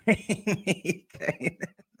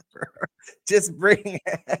 Just bring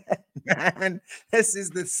it, man. This is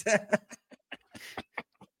the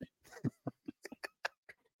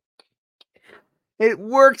It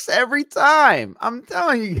works every time. I'm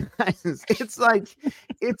telling you guys.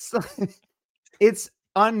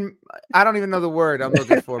 I don't even know the word I'm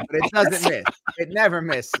looking for, but it doesn't miss. It never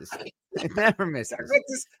misses. It never misses.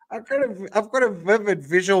 I've got a vivid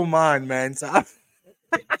visual mind, man. So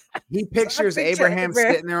he pictures Abraham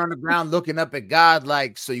sitting there on the ground looking up at God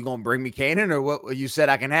like, so you gonna bring me Canaan, or what? You said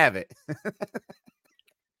I can have it.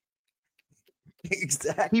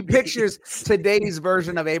 Exactly. He pictures today's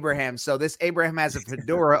version of Abraham. So this Abraham has a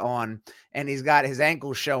fedora on and he's got his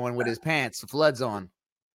ankles showing with his pants, the floods on.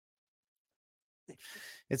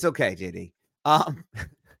 It's okay, JD.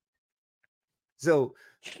 So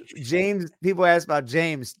James, people ask about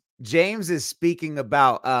James. James is speaking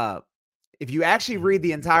about if you actually read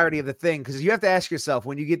the entirety of the thing, because you have to ask yourself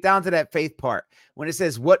when you get down to that faith part, when it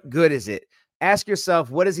says, what good is it? Ask yourself,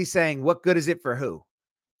 what is he saying? What good is it for who?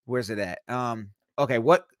 Where's it at? Okay,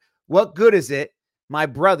 what good is it, my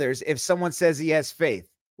brothers, if someone says he has faith?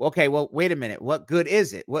 Okay, well, wait a minute. What good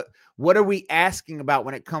is it? What are we asking about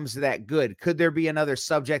when it comes to that good? Could there be another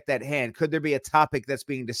subject at hand? Could there be a topic that's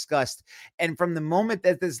being discussed? And from the moment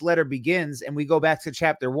that this letter begins, and we go back to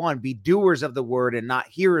chapter 1, be doers of the word and not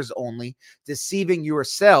hearers only, deceiving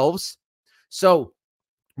yourselves. So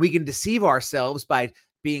we can deceive ourselves by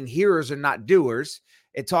being hearers and not doers.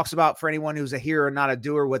 It talks about for anyone who's a hearer, not a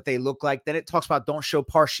doer, what they look like. Then it talks about don't show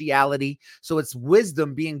partiality. So it's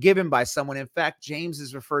wisdom being given by someone. In fact, James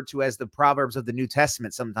is referred to as the Proverbs of the New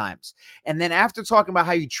Testament sometimes. And then after talking about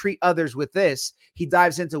how you treat others with this, he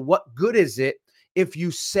dives into what good is it if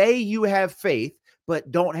you say you have faith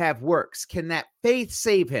but don't have works? Can that faith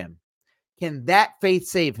save him? Can that faith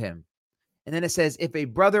save him? And then it says, if a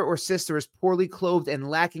brother or sister is poorly clothed and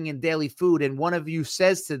lacking in daily food, and one of you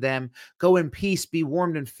says to them, go in peace, be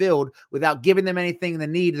warmed and filled, without giving them anything in the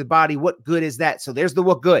need of the body, what good is that? So there's the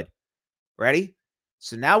what good. Ready?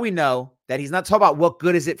 So now we know that he's not talking about what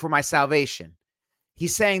good is it for my salvation.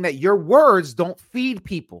 He's saying that your words don't feed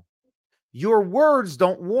people. Your words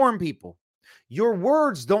don't warm people. Your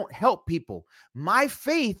words don't help people. My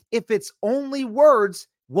faith, if it's only words,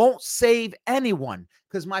 won't save anyone,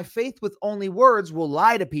 because my faith with only words will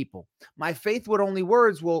lie to people. My faith with only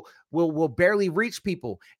words will barely reach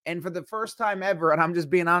people. And for the first time ever, and I'm just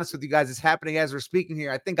being honest with you guys, it's happening as we're speaking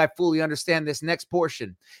here, I think I fully understand this next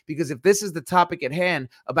portion, because if this is the topic at hand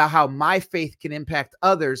about how my faith can impact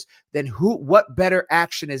others, then what better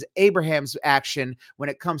action is Abraham's action when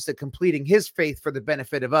it comes to completing his faith for the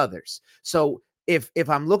benefit of others? So if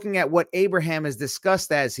I'm looking at what Abraham is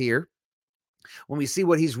discussed as here, when we see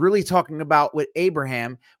what he's really talking about with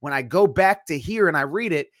Abraham, when I go back to here and I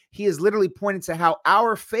read it, he is literally pointing to how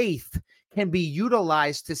our faith can be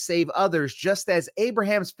utilized to save others, just as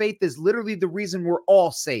Abraham's faith is literally the reason we're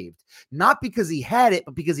all saved. Not because he had it,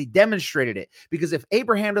 but because he demonstrated it. Because if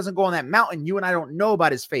Abraham doesn't go on that mountain, you and I don't know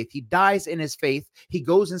about his faith. He dies in his faith. He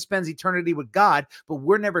goes and spends eternity with God, but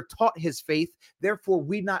we're never taught his faith. Therefore,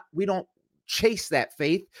 we don't chase that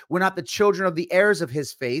faith. We're not the children of the heirs of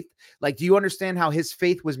his faith. Like, do you understand how his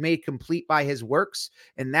faith was made complete by his works?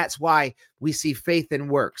 And that's why we see faith in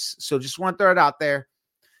works. So just want to throw it out there.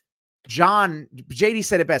 JD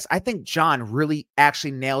said it best. I think John really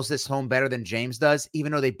actually nails this home better than James does,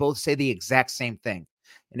 even though they both say the exact same thing.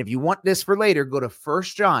 And if you want this for later, go to 1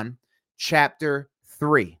 John chapter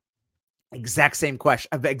 3. Exact same question,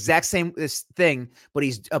 exact same this thing, but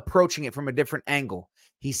he's approaching it from a different angle.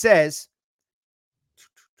 He says,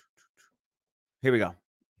 here we go.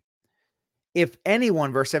 If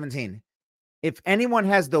anyone, verse 17, if anyone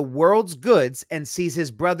has the world's goods and sees his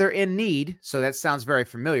brother in need, so that sounds very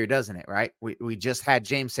familiar, doesn't it, right? We just had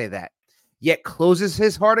James say that, yet closes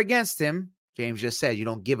his heart against him. James just said, you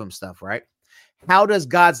don't give him stuff, right? How does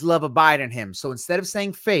God's love abide in him? So instead of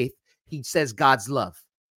saying faith, he says God's love,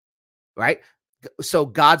 right? So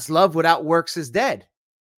God's love without works is dead.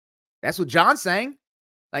 That's what John's saying.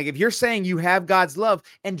 Like, if you're saying you have God's love,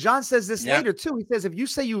 and John says this later too, he says, if you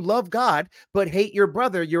say you love God, but hate your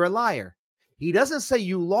brother, you're a liar. He doesn't say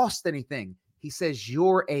you lost anything. He says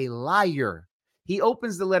you're a liar. He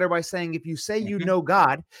opens the letter by saying, if you say you know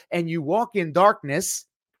God and you walk in darkness,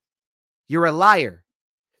 you're a liar.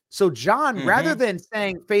 So John, rather than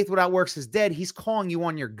saying faith without works is dead, he's calling you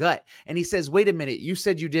on your gut. And he says, wait a minute, you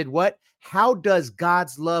said you did what? How does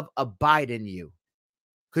God's love abide in you?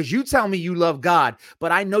 Because you tell me you love God,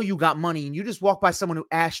 but I know you got money and you just walk by someone who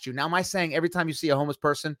asked you. Now, am I saying every time you see a homeless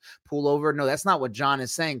person pull over? No, that's not what John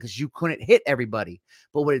is saying, because you couldn't hit everybody.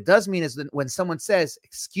 But what it does mean is that when someone says,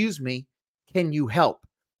 excuse me, can you help?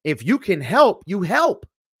 If you can help, you help,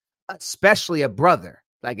 especially a brother.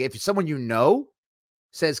 Like if someone you know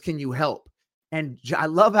says, can you help? And I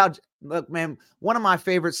love how, look, man, one of my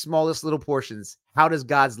favorite smallest little portions, how does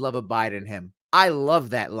God's love abide in him? I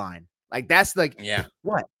love that line. Like, that's like,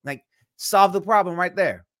 what? Like, solve the problem right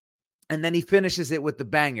there. And then he finishes it with the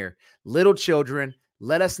banger. Little children,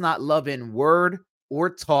 let us not love in word or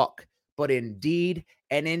talk, but in deed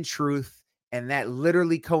and in truth. And that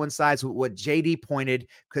literally coincides with what JD pointed,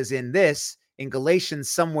 because in Galatians,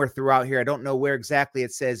 somewhere throughout here, I don't know where exactly,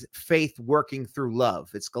 it says faith working through love.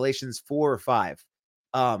 It's Galatians 4 or 5.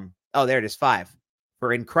 Oh, there it is, 5.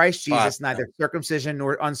 For in Christ Jesus, neither circumcision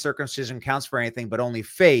nor uncircumcision counts for anything, but only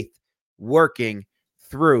faith working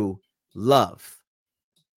through love.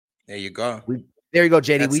 There you go. There you go,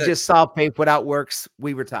 JD. We just solved faith without works.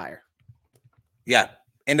 We retire. Yeah.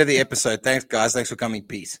 End of the episode. Thanks, guys. Thanks for coming.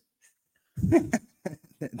 Peace.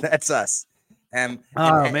 That's us. Man.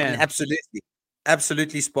 And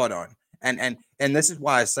absolutely spot on. And this is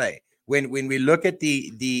why I say, when we look at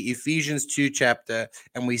the Ephesians 2 chapter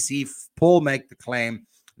and we see Paul make the claim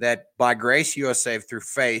that by grace you are saved through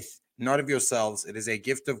faith, not of yourselves, it is a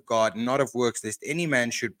gift of God, not of works, lest any man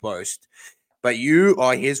should boast. But you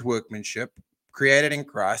are his workmanship, created in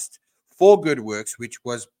Christ for good works, which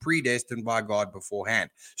was predestined by God beforehand.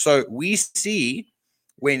 So we see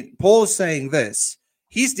when Paul's saying this,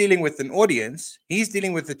 he's dealing with an audience, he's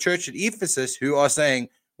dealing with the church at Ephesus who are saying,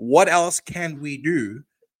 What else can we do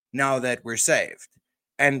now that we're saved?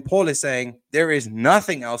 And Paul is saying there is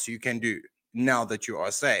nothing else you can do now that you are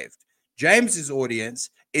saved. James's audience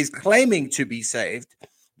is claiming to be saved,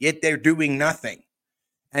 yet they're doing nothing.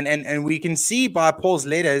 And we can see by Paul's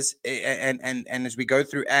letters, and as we go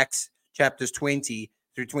through Acts chapters 20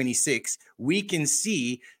 through 26, we can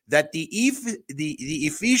see that the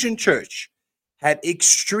Ephesian church had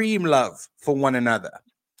extreme love for one another.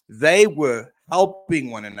 They were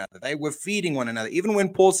helping one another. They were feeding one another. Even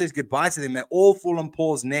when Paul says goodbye to them, they all fall on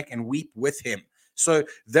Paul's neck and weep with him. So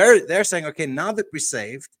they're saying, okay, now that we're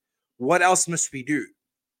saved, what else must we do?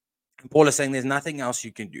 And Paul is saying there's nothing else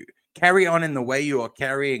you can do. Carry on in the way you are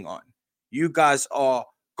carrying on. You guys are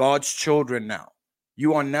God's children now.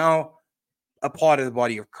 You are now a part of the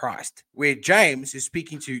body of Christ, where James is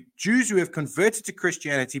speaking to Jews who have converted to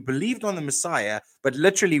Christianity, believed on the Messiah, but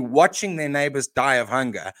literally watching their neighbors die of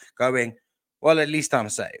hunger, going, well, at least I'm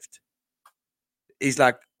saved. He's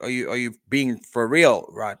like, are you being for real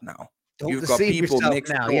right now? You've got people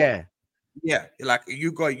next now, door. Yeah, like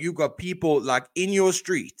you got people like in your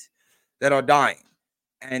street that are dying,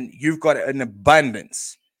 and you've got an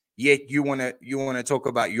abundance. Yet you want to talk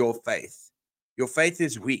about your faith. Your faith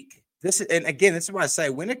is weak. This is why I say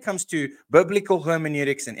when it comes to biblical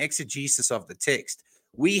hermeneutics and exegesis of the text,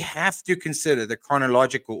 we have to consider the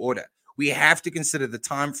chronological order. We have to consider the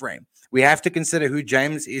time frame. We have to consider who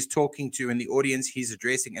James is talking to and the audience he's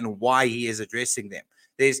addressing and why he is addressing them.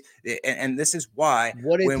 This is why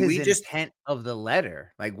what is his intent of the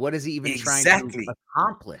letter? Like, what is he even trying to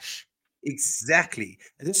accomplish? Exactly.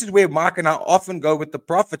 And this is where Mark and I often go with the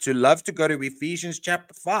prophets who love to go to Ephesians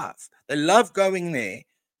chapter 5. They love going there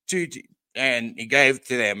and he gave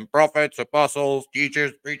to them prophets, apostles,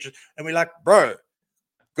 teachers, preachers. And we're like, bro,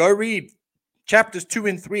 go read chapters 2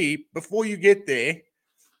 and 3 before you get there,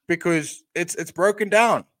 because it's broken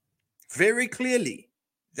down very clearly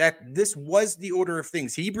that this was the order of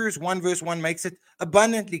things. Hebrews 1 verse 1 makes it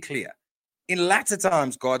abundantly clear. In latter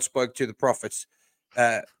times, God spoke to the prophets,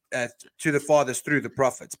 to the fathers through the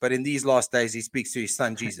prophets, but in these last days, he speaks to his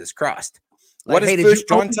son, Jesus Christ. What does First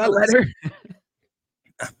John tell us?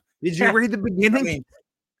 Did you read the beginning? I mean,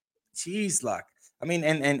 geez, like, I mean,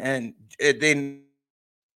 and then.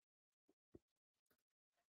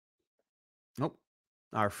 Nope.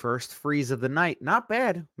 Our first freeze of the night. Not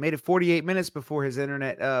bad. Made it 48 minutes before his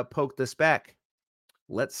internet poked us back.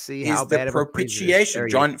 Let's see how bad of a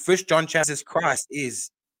propitiation. First John Jesus Christ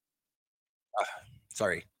is.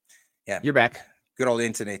 Sorry. Yeah. You're back. Good old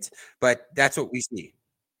internet. But that's what we see.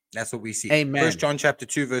 That's what we see. Amen. First John chapter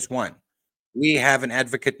 2, verse 1. We have an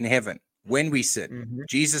advocate in heaven when we sin.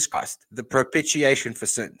 Jesus Christ, the propitiation for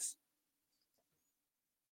sins.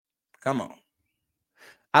 Come on.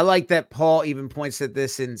 I like that Paul even points at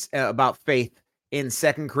this in about faith in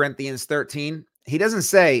 2 Corinthians 13. He doesn't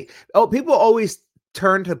say, people always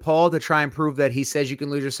turn to Paul to try and prove that he says you can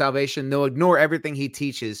lose your salvation. They'll ignore everything he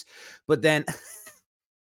teaches. But then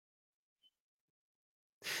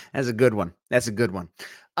that's a good one. That's a good one.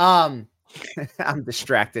 I'm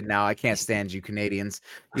distracted now. I can't stand you Canadians.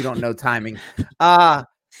 You don't know timing.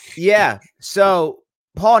 Yeah. So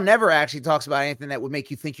Paul never actually talks about anything that would make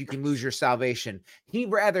you think you can lose your salvation. He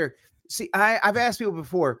rather see. I've asked people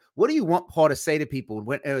before, what do you want Paul to say to people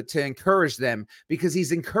to encourage them? Because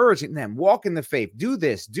he's encouraging them. Walk in the faith. Do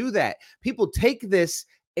this. Do that. People take this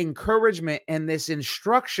encouragement and this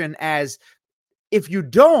instruction as if you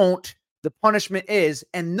don't, the punishment is,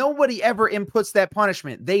 and nobody ever inputs that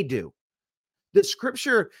punishment. They do. The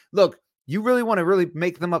scripture, look, you really want to really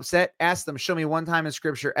make them upset? Ask them, show me one time in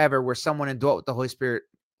scripture ever where someone indwelt with the Holy Spirit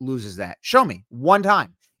loses that. Show me one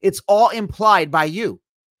time. It's all implied by you.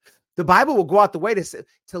 The Bible will go out the way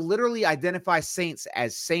to literally identify saints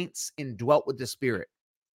as saints indwelt with the Spirit.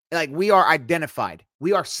 Like, we are identified.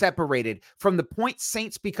 We are separated. From the point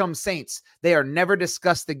saints become saints, they are never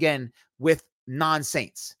discussed again with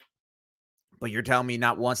non-saints. But you're telling me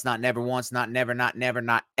not once, not never once, not never, not never,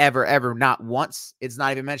 not ever, ever, not once. It's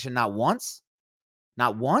not even mentioned not once.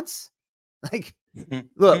 Not once. Like,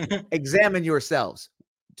 look, examine yourselves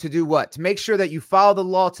to do what? To make sure that you follow the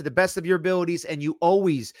law to the best of your abilities and you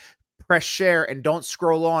always press share and don't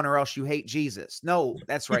scroll on or else you hate Jesus. No,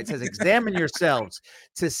 that's right. It says examine yourselves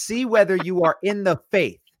to see whether you are in the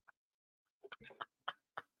faith.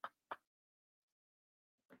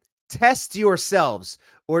 Test yourselves.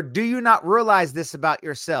 Or do you not realize this about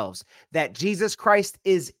yourselves, that Jesus Christ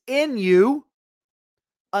is in you,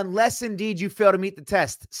 unless indeed you fail to meet the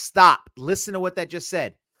test? Stop. Listen to what that just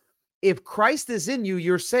said. If Christ is in you,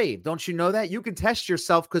 you're saved. Don't you know that? You can test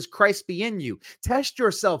yourself because Christ be in you. Test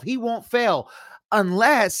yourself. He won't fail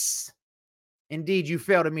unless Indeed, you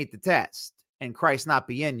fail to meet the test, and Christ not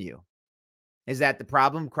be in you. Is that the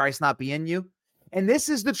problem? Christ not be in you? And this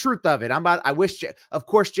is the truth of it. I wish, of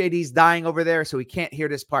course, JD's dying over there, so he can't hear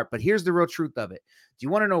this part, but here's the real truth of it. Do you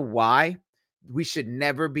want to know why we should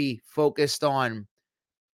never be focused on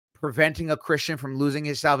preventing a Christian from losing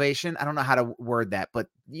his salvation? I don't know how to word that, but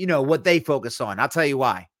you know what they focus on. I'll tell you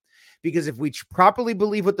why. Because if we properly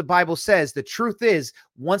believe what the Bible says, the truth is,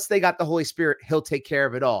 once they got the Holy Spirit, he'll take care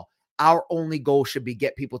of it all. Our only goal should be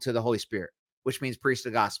get people to the Holy Spirit, which means preach the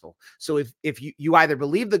gospel. So if you either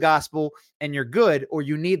believe the gospel and you're good, or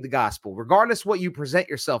you need the gospel, regardless what you present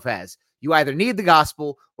yourself as, you either need the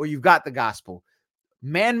gospel or you've got the gospel.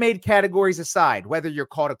 Man-made categories aside, whether you're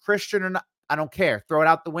called a Christian or not, I don't care. Throw it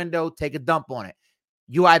out the window, take a dump on it.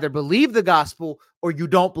 You either believe the gospel or you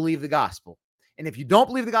don't believe the gospel. And if you don't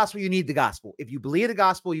believe the gospel, you need the gospel. If you believe the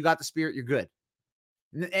gospel, you got the Spirit, you're good.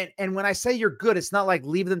 And when I say you're good, it's not like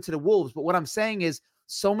leave them to the wolves. But what I'm saying is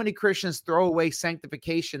so many Christians throw away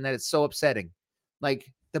sanctification that it's so upsetting.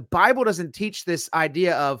 Like the Bible doesn't teach this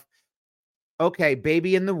idea of, okay,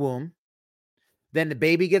 baby in the womb, then the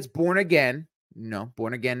baby gets born again,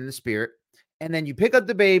 born again in the Spirit. And then you pick up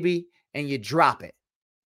the baby and you drop it.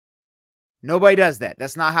 Nobody does that.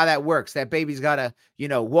 That's not how that works. That baby's got to,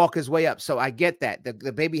 walk his way up. So I get that.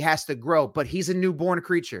 The baby has to grow, but he's a newborn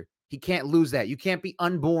creature. He can't lose that. You can't be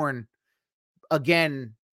unborn,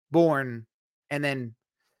 again, born, and then,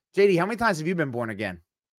 JD, how many times have you been born again?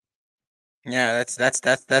 Yeah, that's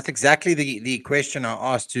exactly the question I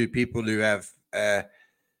asked to people who have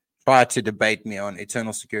tried to debate me on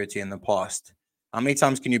eternal security in the past. How many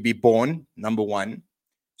times can you be born? Number one.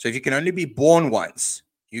 So if you can only be born once,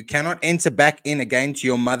 you cannot enter back in again to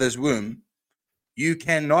your mother's womb. You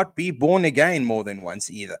cannot be born again more than once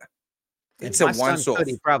either. It's a once-off.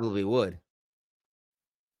 He probably would.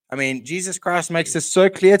 I mean, Jesus Christ makes this so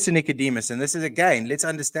clear to Nicodemus, and this is, again, let's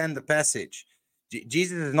understand the passage.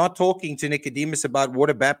 Jesus is not talking to Nicodemus about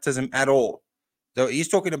water baptism at all. So he's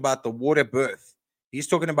talking about the water birth. He's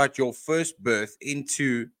talking about your first birth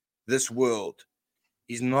into this world.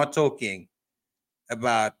 He's not talking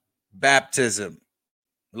about baptism.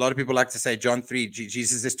 A lot of people like to say John 3,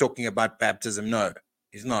 Jesus is talking about baptism. No,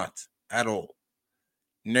 he's not at all.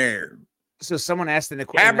 No. So someone asked in the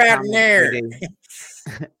question. How about no?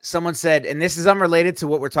 Someone said, and this is unrelated to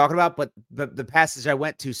what we're talking about, but the passage I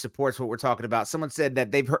went to supports what we're talking about. Someone said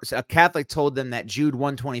that they've heard a Catholic told them that Jude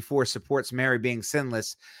 124 supports Mary being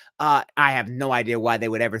sinless. I have no idea why they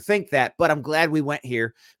would ever think that, but I'm glad we went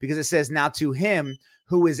here because it says, now to him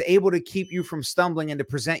who is able to keep you from stumbling and to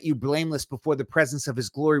present you blameless before the presence of his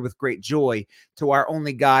glory with great joy, to our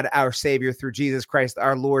only God, our Savior, through Jesus Christ,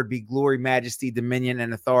 our Lord, be glory, majesty, dominion,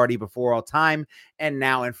 and authority before all time, and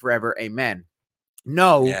now and forever. Amen.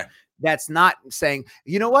 No, That's not saying,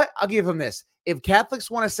 you know what? I'll give them this. If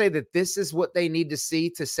Catholics want to say that this is what they need to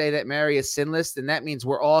see to say that Mary is sinless, then that means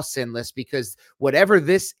we're all sinless because whatever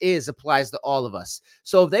this is applies to all of us.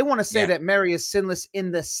 So if they want to say that Mary is sinless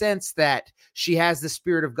in the sense that she has the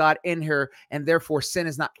Spirit of God in her and therefore sin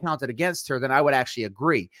is not counted against her, then I would actually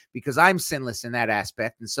agree because I'm sinless in that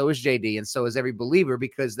aspect. And so is JD. And so is every believer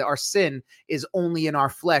because our sin is only in our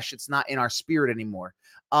flesh. It's not in our spirit anymore.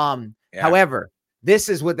 However, this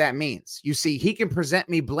is what that means. You see, he can present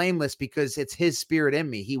me blameless because it's his Spirit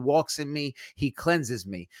in me. He walks in me. He cleanses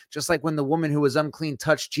me. Just like when the woman who was unclean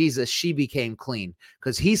touched Jesus, she became clean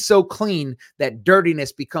because he's so clean that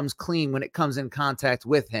dirtiness becomes clean when it comes in contact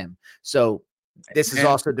with him. So this is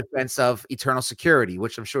also defense of eternal security,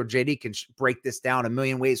 which I'm sure JD can break this down a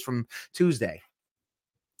million ways from Tuesday.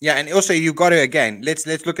 Yeah, and also you got to, again, let's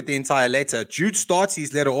look at the entire letter. Jude starts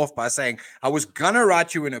his letter off by saying, I was going to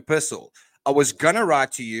write you an epistle. I was going to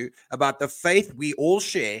write to you about the faith we all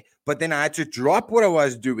share, but then I had to drop what I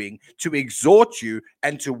was doing to exhort you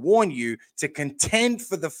and to warn you to contend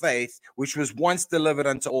for the faith which was once delivered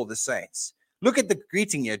unto all the saints. Look at the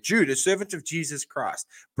greeting here. Jude, a servant of Jesus Christ,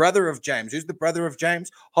 brother of James. Who's the brother of James?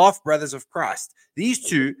 Half brothers of Christ. These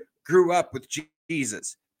two grew up with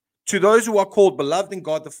Jesus. To those who are called beloved in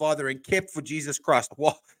God the Father and kept for Jesus Christ.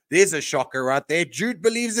 Wow, there's a shocker right there. Jude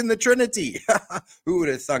believes in the Trinity. Who would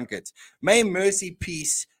have thunk it? May mercy,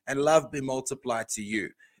 peace, and love be multiplied to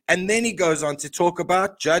you. And then he goes on to talk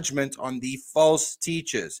about judgment on the false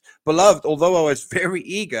teachers. Beloved, although I was very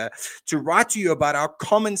eager to write to you about our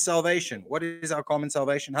common salvation. What is our common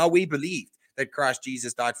salvation? How we believed that Christ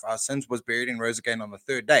Jesus died for our sins, was buried, and rose again on the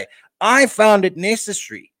third day. I found it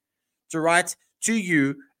necessary to write to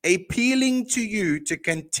you, appealing to you to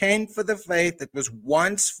contend for the faith that was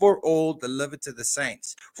once for all delivered to the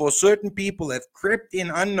saints. For certain people have crept in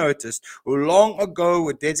unnoticed, who long ago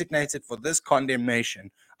were designated for this condemnation.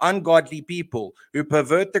 ungodly people who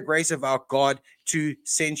pervert the grace of our God to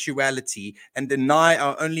sensuality and deny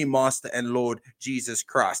our only master and Lord Jesus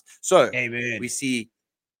Christ. So Amen. we see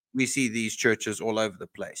these churches all over the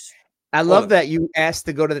place. I love that you asked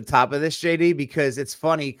to go to the top of this, JD, because it's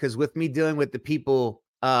funny because with me dealing with the people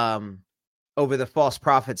over the false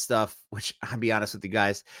prophet stuff, which I'll be honest with you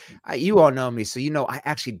guys, you all know me, so you know I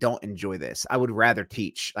actually don't enjoy this. I would rather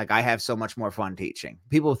teach. Like, I have so much more fun teaching.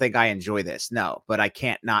 People think I enjoy this. No, but I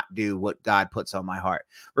can't not do what God puts on my heart.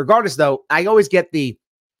 Regardless, though, I always get the,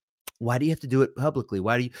 why do you have to do it publicly?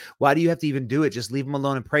 Why do you have to even do it? Just leave them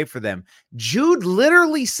alone and pray for them. Jude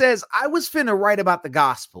literally says, I was finna write about the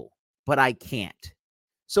gospel, but I can't.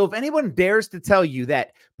 So if anyone dares to tell you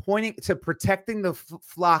that pointing to protecting the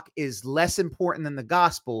flock is less important than the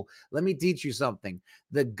gospel, let me teach you something.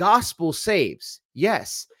 The gospel saves.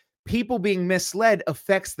 Yes, people being misled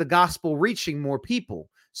affects the gospel reaching more people.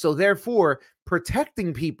 So therefore,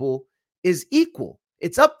 protecting people is equal.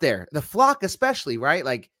 It's up there. The flock especially, right?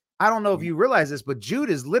 Like, I don't know if you realize this, but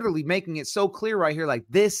Jude is literally making it so clear right here. Like,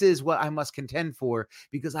 this is what I must contend for,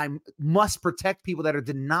 because I must protect people that are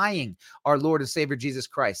denying our Lord and Savior Jesus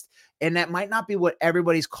Christ. And that might not be what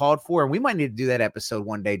everybody's called for. And we might need to do that episode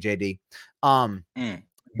one day, JD.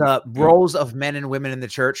 The roles of men and women in the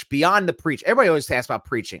church beyond the preach. Everybody always asks about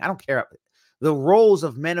preaching. I don't care. The roles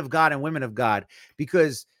of men of God and women of God,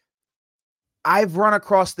 because I've run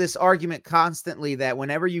across this argument constantly that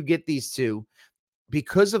whenever you get these two,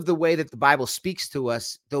 because of the way that the Bible speaks to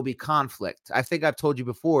us, there'll be conflict. I think I've told you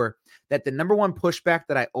before that the number one pushback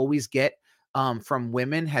that I always get from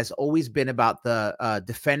women has always been about the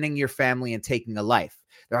defending your family and taking a life.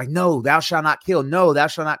 They're like, no, thou shalt not kill. No, thou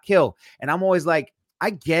shalt not kill. And I'm always like,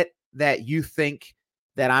 I get that you think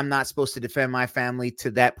that I'm not supposed to defend my family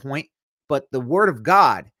to that point, but the word of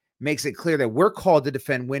God makes it clear that we're called to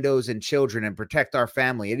defend widows and children and protect our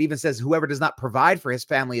family. It even says whoever does not provide for his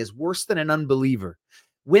family is worse than an unbeliever.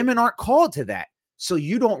 Women aren't called to that. So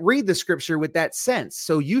you don't read the scripture with that sense.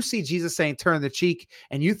 So you see Jesus saying, turn the cheek,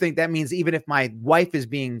 and you think that means even if my wife is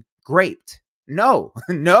being raped. No,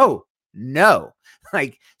 no, no.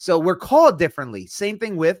 Like, so we're called differently. Same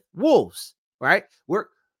thing with wolves, right?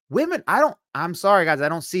 I'm sorry, guys. I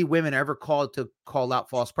don't see women ever called to call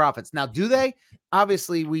out false prophets. Now, do they?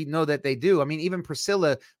 Obviously, we know that they do. I mean, even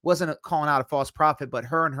Priscilla wasn't calling out a false prophet, but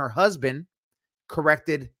her and her husband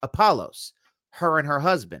corrected Apollos, her and her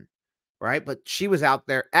husband, right? But she was out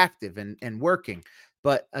there active and working.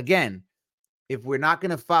 But again, if we're not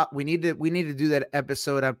going to we need to do that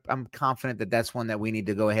episode. I'm confident that that's one that we need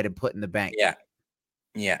to go ahead and put in the bank.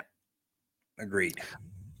 Yeah. Agreed.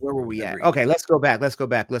 Where were we at? Okay, let's go back.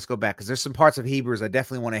 Because there's some parts of Hebrews I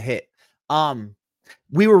definitely want to hit.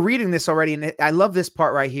 We were reading this already, and I love this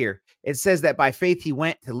part right here. It says that by faith he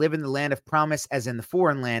went to live in the land of promise as in the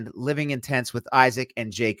foreign land, living in tents with Isaac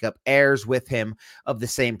and Jacob, heirs with him of the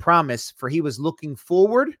same promise, for he was looking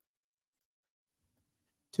forward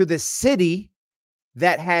to the city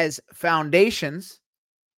that has foundations,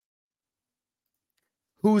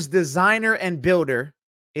 whose designer and builder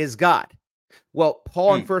is God. Well,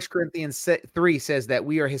 Paul in 1 Corinthians 3 says that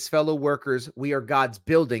we are his fellow workers. We are God's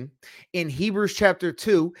building. In Hebrews chapter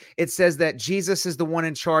 2, it says that Jesus is the one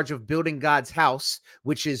in charge of building God's house,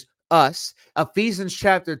 which is us. Ephesians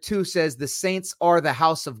chapter 2 says the saints are the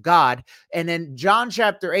house of God. And in John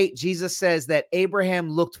chapter 8, Jesus says that Abraham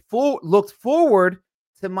looked forward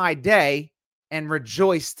to my day and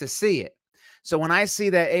rejoiced to see it. So when I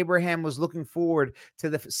see that Abraham was looking forward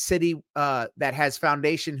to the city that has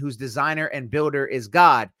foundation, whose designer and builder is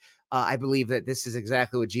God, I believe that this is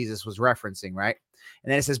exactly what Jesus was referencing, right?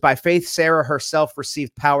 And then it says, by faith, Sarah herself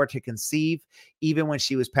received power to conceive, even when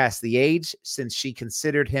she was past the age, since she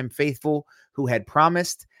considered him faithful who had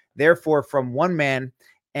promised. Therefore, from one man,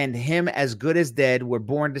 and him as good as dead, were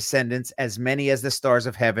born descendants, as many as the stars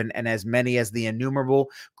of heaven, and as many as the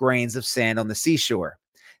innumerable grains of sand on the seashore.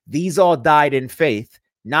 These all died in faith,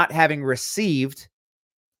 not having received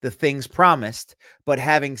the things promised, but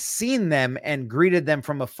having seen them and greeted them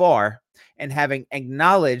from afar, and having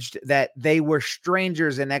acknowledged that they were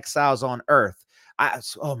strangers and exiles on earth.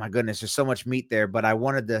 Oh my goodness, there's so much meat there, but I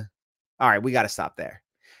wanted to. All right, we got to stop there.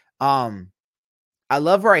 I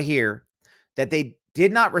love right here that they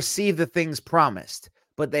did not receive the things promised,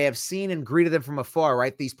 but they have seen and greeted them from afar,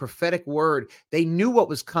 right? These prophetic word, they knew what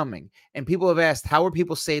was coming. And people have asked, how were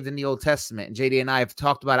people saved in the Old Testament? And JD and I have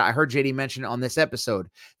talked about it. I heard JD mention it on this episode,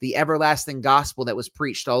 the everlasting gospel that was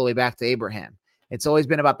preached all the way back to Abraham. It's always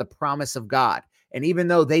been about the promise of God. And even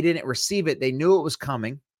though they didn't receive it, they knew it was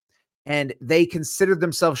coming, and they considered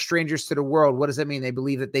themselves strangers to the world. What does that mean? They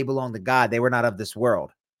believe that they belong to God. They were not of this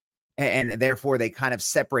world. and therefore they kind of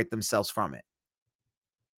separate themselves from it.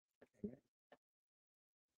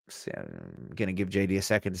 So I'm going to give JD a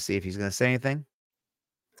second to see if he's going to say anything.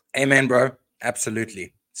 Amen, bro.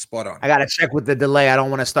 Absolutely. Spot on. I got to check with the delay. I don't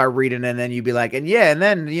want to start reading and then you be like, and yeah, and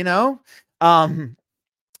then,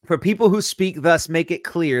 for people who speak thus, make it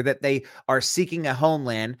clear that they are seeking a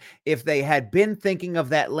homeland. If they had been thinking of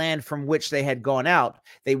that land from which they had gone out,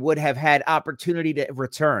 they would have had opportunity to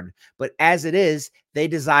return. But as it is, they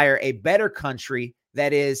desire a better country,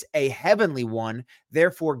 that is a heavenly one.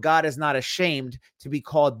 Therefore, God is not ashamed to be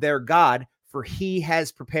called their God, for he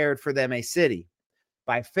has prepared for them a city.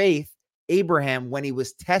 By faith, Abraham, when he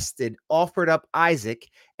was tested, offered up Isaac,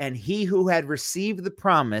 and he who had received the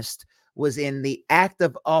promise was in the act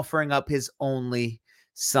of offering up his only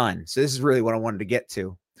son. So this is really what I wanted to get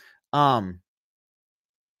to.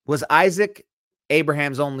 Was Isaac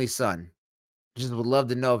Abraham's only son? Just would love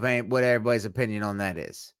to know what everybody's opinion on that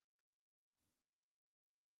is.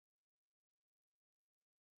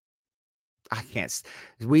 I can't.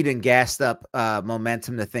 We didn't gassed up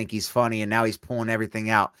momentum to think he's funny, and now he's pulling everything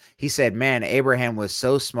out. He said, "Man, Abraham was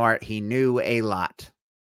so smart. He knew a lot."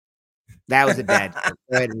 That was a dad joke.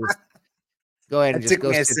 Go ahead and It just took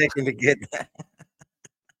go. me a second to get that.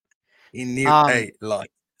 He knew a lot.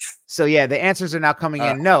 So yeah, the answers are now coming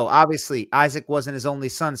in. No, obviously Isaac wasn't his only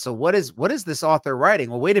son. So what is this author writing?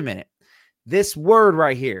 Well, wait a minute. This word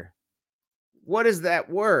right here. What is that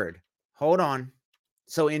word? Hold on.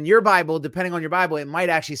 So in your Bible, depending on your Bible, it might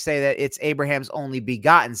actually say that it's Abraham's only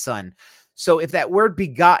begotten son. So if that word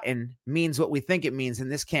begotten means what we think it means,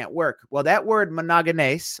 and this can't work. Well, that word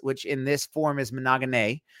monogenes, which in this form is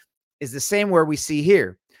monogene, is the same word we see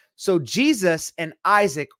here. So Jesus and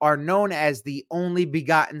Isaac are known as the only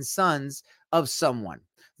begotten sons of someone,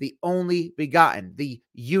 the only begotten, the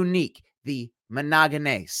unique, the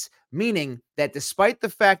monogenes, meaning that despite the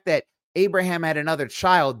fact that Abraham had another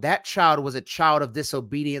child, that child was a child of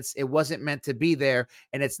disobedience. It wasn't meant to be there,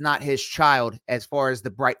 and it's not his child as far as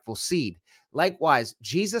the rightful seed. Likewise,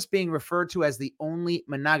 Jesus being referred to as the only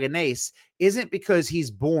monogenes isn't because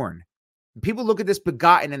he's born. People look at this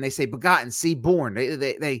begotten and they say begotten, see, born.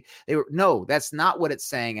 They no, that's not what it's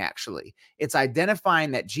saying. Actually, it's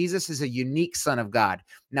identifying that Jesus is a unique son of God.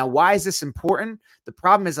 Now, why is this important? The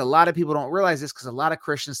problem is a lot of people don't realize this because a lot of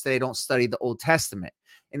Christians today don't study the Old Testament.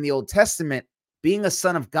 In the Old Testament, being a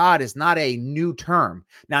son of God is not a new term.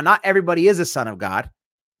 Now, not everybody is a son of God,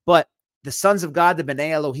 but the sons of God, the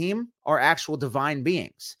B'nai Elohim, are actual divine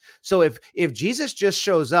beings. So if Jesus just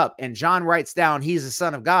shows up and John writes down he's a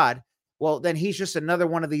son of God, well, then he's just another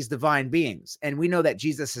one of these divine beings. And we know that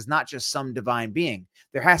Jesus is not just some divine being.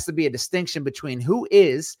 There has to be a distinction between who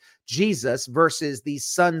is Jesus versus the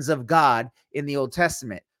sons of God in the Old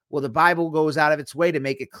Testament. Well, the Bible goes out of its way to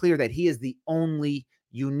make it clear that he is the only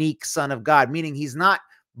unique son of God, meaning he's not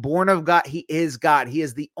born of God. He is God. He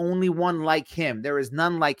is the only one like him. There is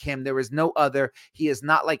none like him. There is no other. He is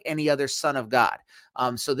not like any other son of God.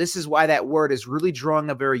 So this is why that word is really drawing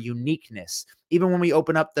a very uniqueness. Even when we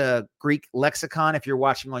open up the Greek lexicon, if you're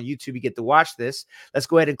watching on YouTube, you get to watch this. Let's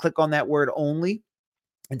go ahead and click on that word only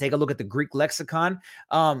and take a look at the Greek lexicon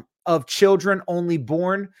of children only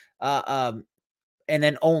born. And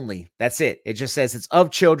then only, that's it. It just says it's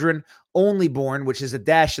of children only born, which is a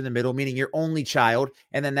dash in the middle, meaning your only child.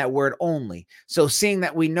 And then that word only. So seeing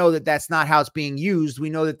that we know that that's not how it's being used, we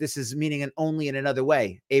know that this is meaning an only in another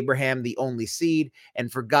way. Abraham, the only seed, and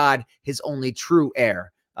for God, his only true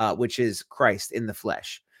heir, which is Christ in the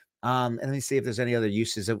flesh. And let me see if there's any other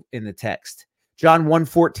uses in the text. John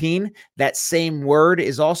 1:14, that same word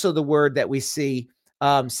is also the word that we see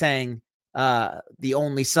saying, the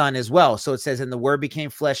only son as well. So it says, and the word became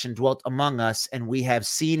flesh and dwelt among us, and we have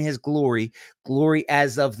seen his glory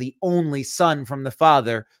as of the only son from the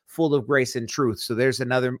Father, full of grace and truth. So there's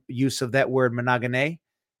another use of that word monogene.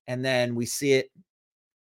 And then we see it.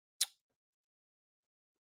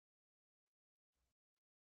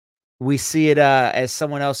 We see it as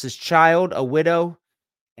someone else's child, a widow,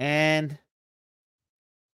 and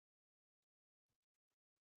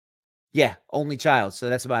yeah, only child. So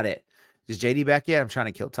that's about it. Is JD back yet? I'm trying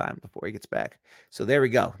to kill time before he gets back. So there we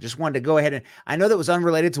go. Just wanted to go ahead and I know that was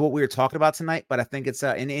unrelated to what we were talking about tonight, but I think it's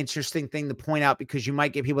an interesting thing to point out because you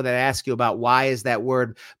might get people that ask you about why is that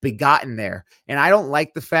word begotten there. And I don't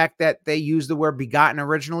like the fact that they use the word begotten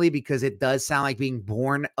originally because it does sound like being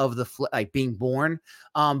born of the like being born.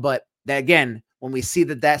 But that, again, when we see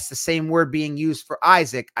that that's the same word being used for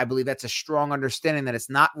Isaac, I believe that's a strong understanding that it's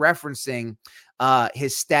not referencing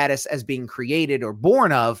his status as being created or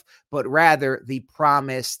born of, but rather the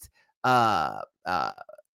promised child,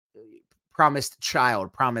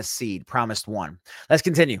 promised seed, promised one. Let's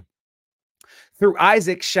continue. Through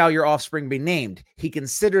Isaac shall your offspring be named. He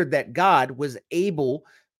considered that God was able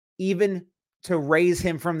even to raise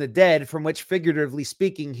him from the dead, from which, figuratively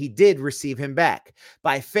speaking, he did receive him back.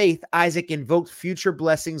 By faith, Isaac invoked future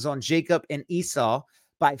blessings on Jacob and Esau.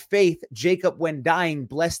 By faith, Jacob, when dying,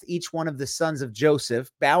 blessed each one of the sons of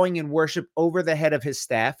Joseph, bowing in worship over the head of his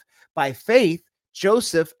staff. By faith,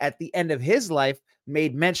 Joseph, at the end of his life,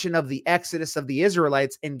 made mention of the exodus of the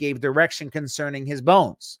Israelites and gave direction concerning his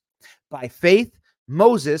bones. By faith,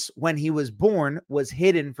 Moses, when he was born, was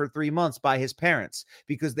hidden for 3 months by his parents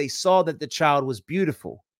because they saw that the child was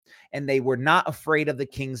beautiful and they were not afraid of the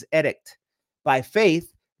king's edict. By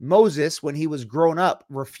faith, Moses, when he was grown up,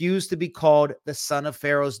 refused to be called the son of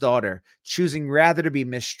Pharaoh's daughter, choosing rather to be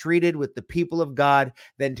mistreated with the people of God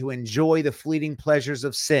than to enjoy the fleeting pleasures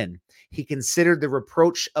of sin. He considered the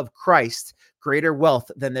reproach of Christ greater wealth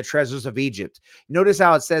than the treasures of Egypt. Notice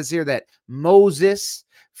how it says here that Moses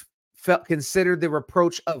considered the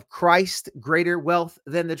reproach of Christ greater wealth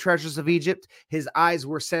than the treasures of Egypt. His eyes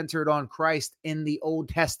were centered on Christ in the Old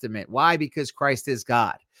Testament. Why? Because Christ is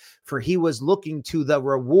God. For he was looking to the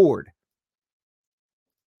reward.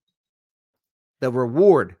 The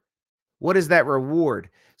reward. What is that reward?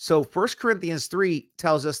 So 1 Corinthians 3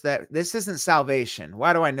 tells us that this isn't salvation.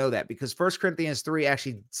 Why do I know that? Because 1 Corinthians 3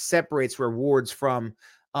 actually separates rewards from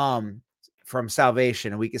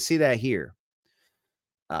salvation. And we can see that here.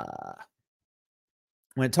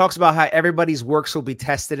 When it talks about how everybody's works will be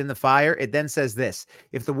tested in the fire, it then says this: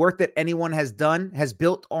 if the work that anyone has done has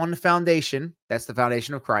built on the foundation, that's the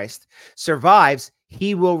foundation of Christ, survives,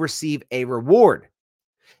 he will receive a reward.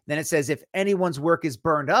 Then it says, if anyone's work is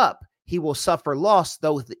burned up, he will suffer loss,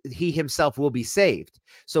 though he himself will be saved.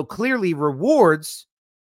 So clearly, rewards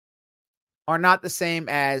are not the same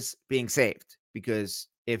as being saved, because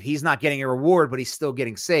if he's not getting a reward, but he's still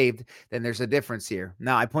getting saved, then there's a difference here.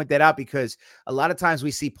 Now, I point that out because a lot of times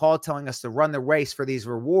we see Paul telling us to run the race for these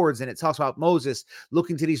rewards, and it talks about Moses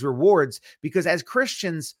looking to these rewards, because as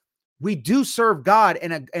Christians, we do serve God,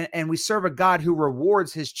 and we serve a God who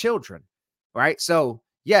rewards his children, right? So,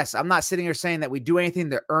 yes, I'm not sitting here saying that we do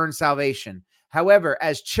anything to earn salvation. However,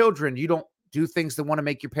 as children, you don't do things that want to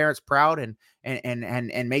make your parents proud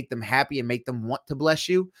and make them happy and make them want to bless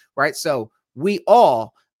you, right? So we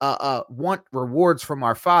all want rewards from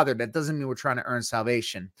our Father. That doesn't mean we're trying to earn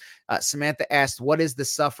salvation. Samantha asked, what is the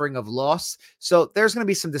suffering of loss? So there's going to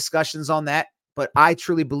be some discussions on that, but I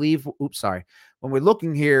truly believe, when we're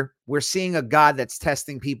looking here, we're seeing a God that's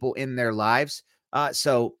testing people in their lives.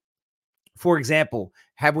 So for example,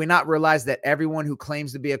 have we not realized that everyone who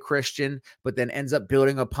claims to be a Christian, but then ends up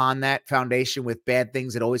building upon that foundation with bad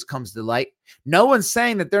things, it always comes to light? No one's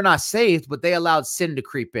saying that they're not saved, but they allowed sin to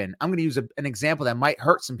creep in. I'm going to use an example that might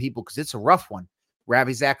hurt some people because it's a rough one.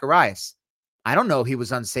 Ravi Zacharias. I don't know if he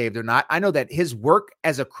was unsaved or not. I know that his work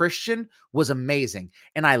as a Christian was amazing,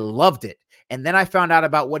 and I loved it. And then I found out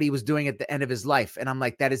about what he was doing at the end of his life, and I'm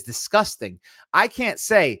like, that is disgusting. I can't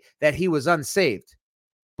say that he was unsaved.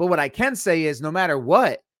 But what I can say is no matter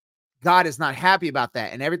what, God is not happy about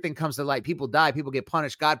that. And everything comes to light. People die. People get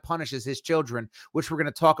punished. God punishes his children, which we're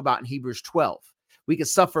going to talk about in Hebrews 12. We could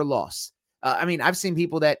suffer loss. I've seen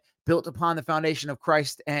people that built upon the foundation of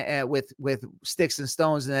Christ with sticks and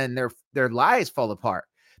stones, and then their lives fall apart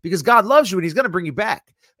because God loves you and he's going to bring you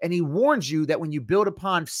back. And he warns you that when you build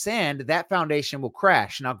upon sand, that foundation will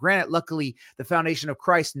crash. Now, granted, luckily, the foundation of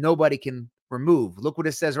Christ, nobody can remove. Look what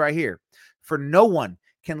it says right here. For no one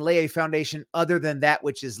can lay a foundation other than that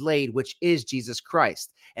which is laid, which is Jesus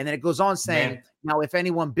Christ. And then it goes on saying, now, if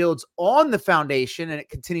anyone builds on the foundation, and it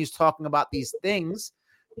continues talking about these things,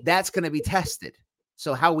 that's going to be tested.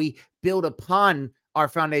 So how we build upon our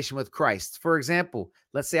foundation with Christ. For example,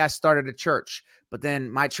 let's say I started a church, but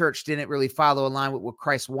then my church didn't really follow in line with what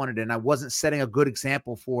Christ wanted, and I wasn't setting a good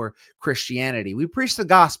example for Christianity. We preached the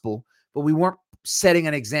gospel, but we weren't setting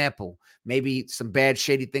an example. Maybe some bad,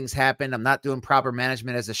 shady things happened. I'm not doing proper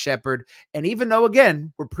management as a shepherd. And even though,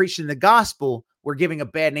 again, we're preaching the gospel, we're giving a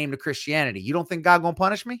bad name to Christianity. You don't think God gonna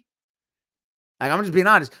punish me? Like, I'm just being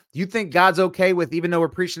honest. Do you think God's okay with, even though we're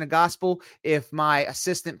preaching the gospel, if my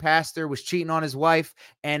assistant pastor was cheating on his wife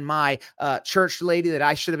and my church lady that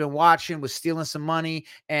I should have been watching was stealing some money,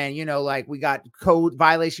 and, we got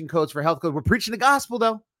violation codes for health code? We're preaching the gospel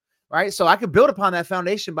though, right? So I could build upon that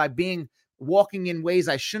foundation by walking in ways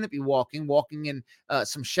I shouldn't be walking in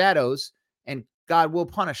some shadows, and God will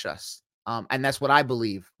punish us. And that's what I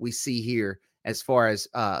believe we see here as far as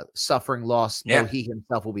suffering loss, though he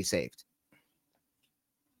himself will be saved.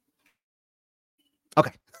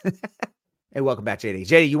 Okay. Hey, welcome back, JD.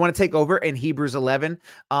 JD, you want to take over in Hebrews 11?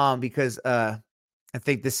 Because I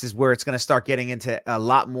think this is where it's going to start getting into a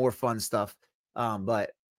lot more fun stuff.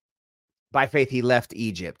 But by faith, he left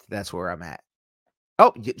Egypt. That's where I'm at.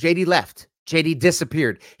 Oh, JD left. JD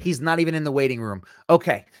disappeared. He's not even in the waiting room.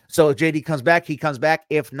 Okay, so if JD comes back, he comes back.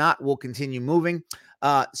 If not, we'll continue moving.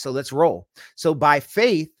 So let's roll. So by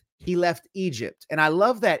faith, he left Egypt. And I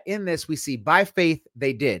love that in this, we see by faith,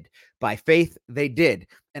 they did. By faith, they did.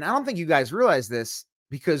 And I don't think you guys realize this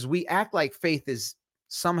because we act like faith is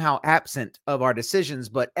somehow absent of our decisions,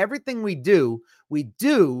 but everything we do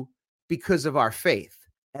because of our faith.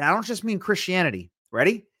 And I don't just mean Christianity.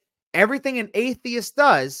 Ready? Everything an atheist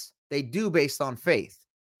does, they do based on faith.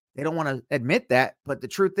 They don't want to admit that, but the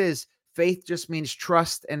truth is, faith just means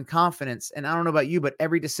trust and confidence. And I don't know about you, but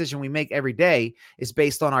every decision we make every day is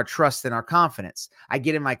based on our trust and our confidence. I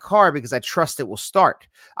get in my car because I trust it will start.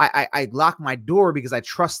 I lock my door because I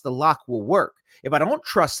trust the lock will work. If I don't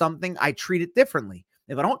trust something, I treat it differently.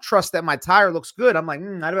 If I don't trust that my tire looks good, I'm like,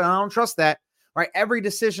 I don't trust that. Right? Every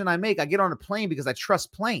decision I make, I get on a plane because I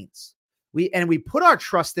trust planes. We put our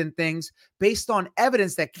trust in things based on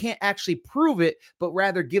evidence that can't actually prove it, but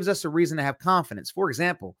rather gives us a reason to have confidence. For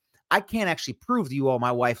example, I can't actually prove to you all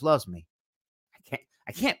my wife loves me.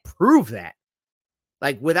 I can't prove that.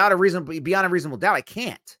 Like without a reason, beyond a reasonable doubt, I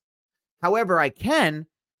can't. However, I can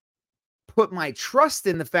put my trust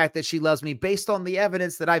in the fact that she loves me based on the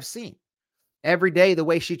evidence that I've seen every day, the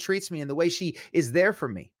way she treats me and the way she is there for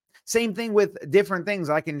me. Same thing with different things.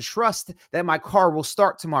 I can trust that my car will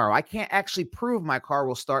start tomorrow. I can't actually prove my car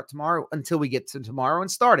will start tomorrow until we get to tomorrow and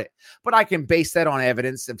start it. But I can base that on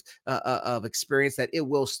evidence of experience that it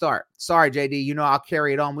will start. Sorry, JD, I'll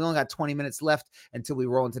carry it on. We only got 20 minutes left until we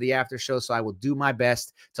roll into the after show. So I will do my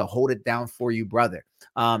best to hold it down for you, brother.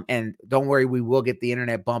 And don't worry, we will get the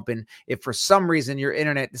internet bumping. If for some reason your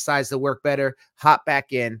internet decides to work better, hop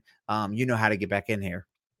back in. You know how to get back in here.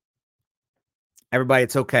 Everybody,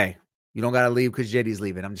 it's okay. You don't got to leave because JD's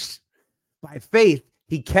leaving. By faith,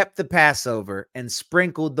 he kept the Passover and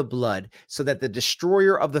sprinkled the blood so that the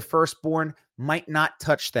destroyer of the firstborn might not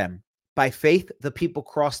touch them. By faith, the people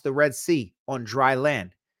crossed the Red Sea on dry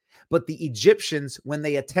land. But the Egyptians, when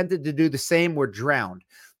they attempted to do the same, were drowned.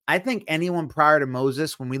 I think anyone prior to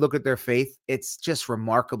Moses, when we look at their faith, it's just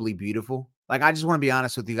remarkably beautiful. Like, I just want to be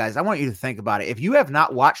honest with you guys. I want you to think about it. If you have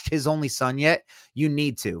not watched His Only Son yet, you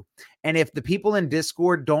need to. And if the people in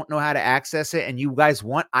Discord don't know how to access it and you guys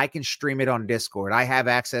want, I can stream it on Discord. I have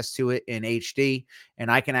access to it in HD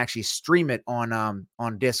and I can actually stream it on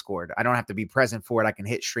Discord. I don't have to be present for it. I can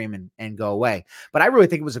hit stream and go away. But I really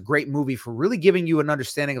think it was a great movie for really giving you an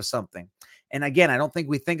understanding of something. And again, I don't think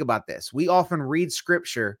we think about this. We often read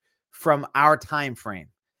scripture from our time frame.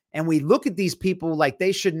 And we look at these people like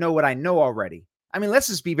they should know what I know already. I mean, let's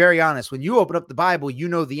just be very honest. When you open up the Bible, you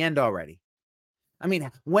know the end already. I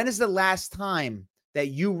mean, when is the last time that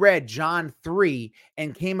you read John 3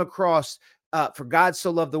 and came across for God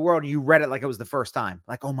so loved the world and you read it like it was the first time?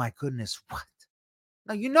 Like, oh my goodness, what?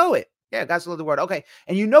 No, you know it. Yeah, God so loved the world. Okay.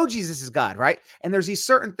 And you know Jesus is God, right? And there's these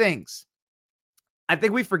certain things. I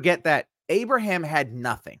think we forget that Abraham had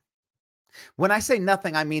nothing. When I say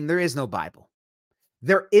nothing, I mean there is no Bible.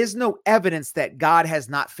 There is no evidence that God has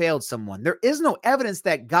not failed someone. There is no evidence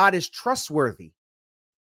that God is trustworthy.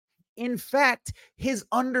 In fact, his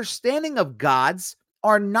understanding of gods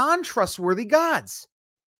are non-trustworthy gods.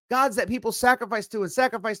 Gods that people sacrifice to and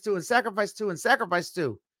sacrifice to and sacrifice to and sacrifice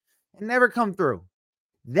to and never come through.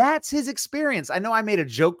 That's his experience. I know I made a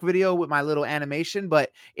joke video with my little animation, but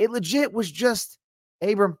it legit was just,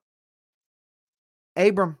 Abram,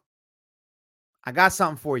 I got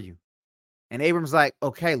something for you. And Abram's like,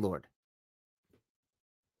 okay, Lord.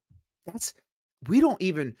 We don't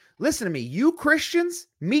even, listen to me. You Christians,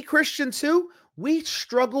 me Christian too, we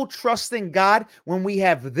struggle trusting God when we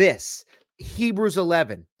have this. Hebrews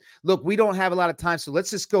 11. Look, we don't have a lot of time, so let's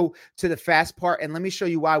just go to the fast part and let me show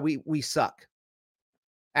you why we suck.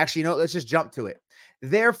 Actually, let's just jump to it.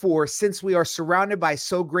 Therefore, since we are surrounded by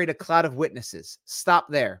so great a cloud of witnesses, stop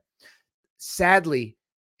there. Sadly,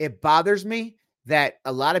 it bothers me that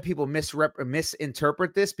a lot of people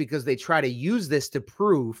misinterpret this because they try to use this to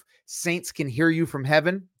prove saints can hear you from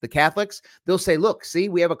heaven, the Catholics. They'll say, look, see,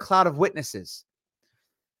 we have a cloud of witnesses.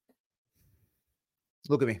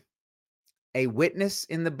 Look at me. A witness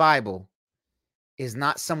in the Bible is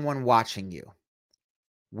not someone watching you.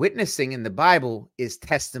 Witnessing in the Bible is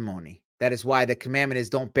testimony. That is why the commandment is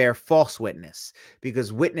don't bear false witness,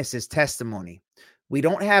 because witness is testimony. We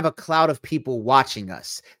don't have a cloud of people watching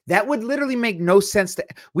us. That would literally make no sense.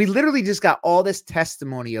 We literally just got all this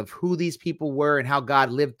testimony of who these people were and how God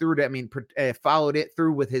lived through it. I mean, followed it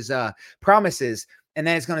through with his promises. And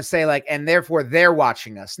then it's going to say like, and therefore they're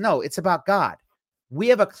watching us. No, it's about God. We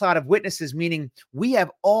have a cloud of witnesses, meaning we have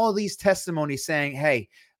all these testimonies saying, hey,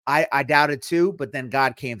 I doubted too, but then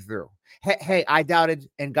God came through. Hey, I doubted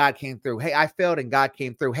and God came through. Hey, I failed and God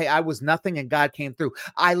came through. Hey, I was nothing and God came through.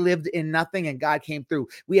 I lived in nothing and God came through.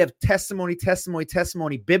 We have testimony,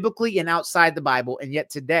 biblically and outside the Bible. And yet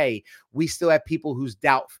today we still have people whose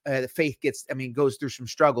faith goes through some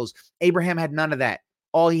struggles. Abraham had none of that.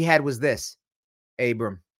 All he had was this: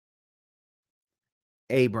 Abram,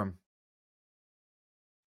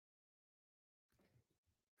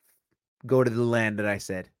 go to the land that I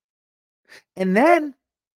said. And then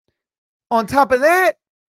on top of that,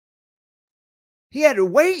 he had to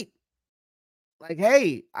wait. Like,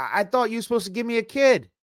 hey, I thought you were supposed to give me a kid.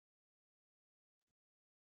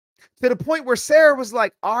 To the point where Sarah was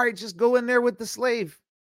like, all right, just go in there with the slave.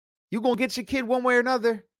 You're going to get your kid one way or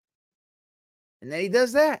another. And then he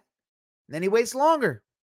does that. And then he waits longer.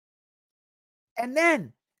 And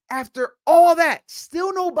then after all that,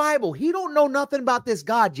 still no Bible. He don't know nothing about this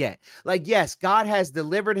God yet. Like, yes, God has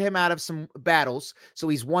delivered him out of some battles. So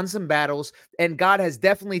he's won some battles. And God has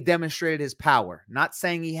definitely demonstrated his power. Not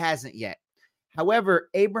saying he hasn't yet. However,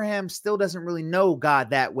 Abraham still doesn't really know God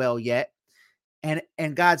that well yet. And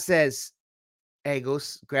God says, hey, go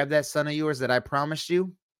grab that son of yours that I promised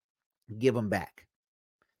you, give him back.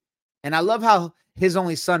 And I love how his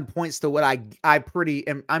only son points to what I'm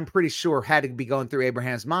pretty sure had to be going through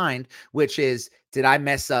Abraham's mind, which is, did I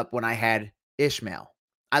mess up when I had Ishmael?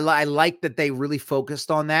 I like that they really focused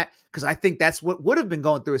on that, because I think that's what would have been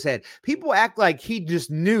going through his head. People act like he just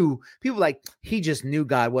knew. People like he just knew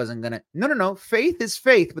God wasn't going to. No. Faith is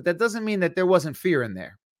faith, but that doesn't mean that there wasn't fear in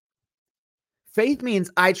there. Faith means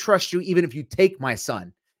I trust you even if you take my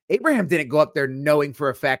son. Abraham didn't go up there knowing for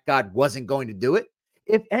a fact God wasn't going to do it.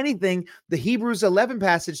 If anything, the Hebrews 11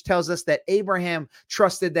 passage tells us that Abraham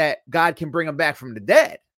trusted that God can bring him back from the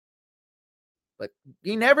dead. But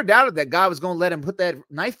he never doubted that God was going to let him put that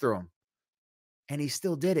knife through him. And he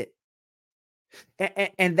still did it.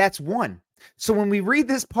 And that's one. So when we read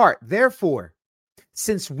this part, therefore,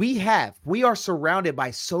 since we are surrounded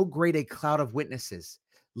by so great a cloud of witnesses,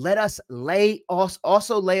 let us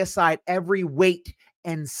also lay aside every weight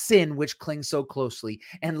and sin which clings so closely,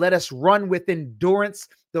 and let us run with endurance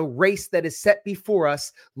the race that is set before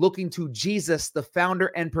us, looking to Jesus, the founder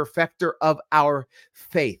and perfecter of our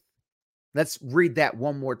faith. Let's read that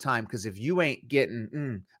one more time, because if you ain't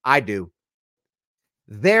getting, I do.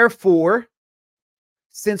 Therefore,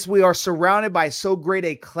 since we are surrounded by so great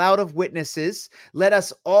a cloud of witnesses, let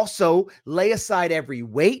us also lay aside every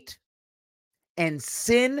weight and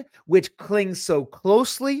sin which clings so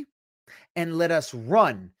closely, and let us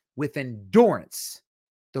run with endurance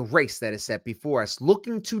the race that is set before us,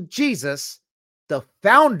 looking to Jesus, the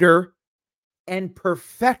founder and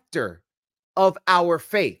perfecter of our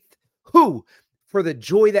faith, who, for the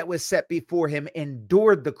joy that was set before him,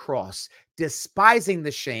 endured the cross, despising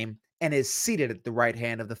the shame, and is seated at the right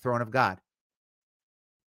hand of the throne of God.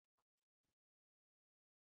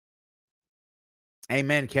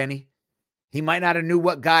 Amen, Kenny. He might not have knew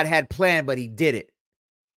what God had planned, but he did it.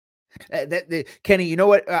 Kenny, you know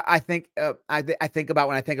what I think? I think about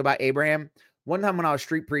when I think about Abraham. One time when I was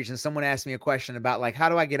street preaching, someone asked me a question about, like, how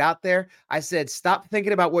do I get out there? I said, stop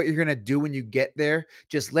thinking about what you're going to do when you get there.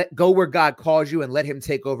 Just let go where God calls you and let him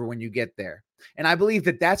take over when you get there. And I believe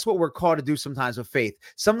that that's what we're called to do sometimes with faith.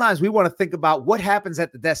 Sometimes we want to think about what happens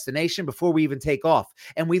at the destination before we even take off.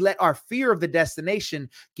 And we let our fear of the destination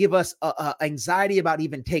give us anxiety about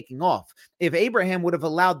even taking off. If Abraham would have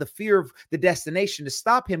allowed the fear of the destination to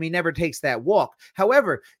stop him, he never takes that walk.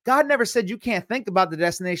 However, God never said you can't think about the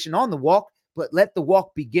destination on the walk, but let the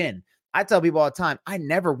walk begin. I tell people all the time, I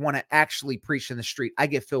never want to actually preach in the street. I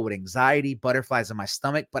get filled with anxiety, butterflies in my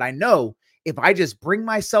stomach, but I know if I just bring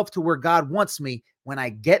myself to where God wants me, when I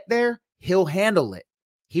get there, he'll handle it.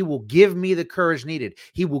 He will give me the courage needed.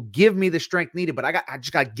 He will give me the strength needed, but I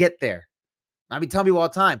just got to get there. I be telling people all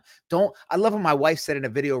the time, I love what my wife said in a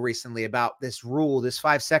video recently about this rule, this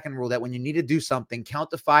 5-second rule, that when you need to do something, count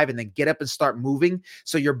to 5 and then get up and start moving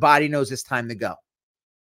so your body knows it's time to go.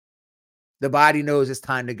 The body knows it's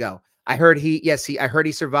time to go. I heard he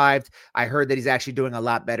survived. I heard that he's actually doing a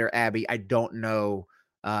lot better, Abby. I don't know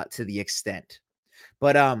to the extent.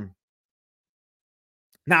 But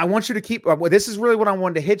now I want you to keep, this is really what I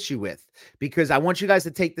wanted to hit you with, because I want you guys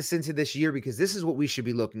to take this into this year, because this is what we should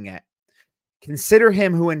be looking at. Consider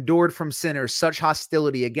him who endured from sinners such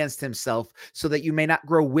hostility against himself, so that you may not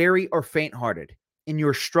grow weary or faint-hearted. In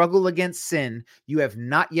your struggle against sin, you have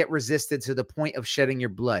not yet resisted to the point of shedding your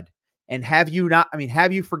blood. And have you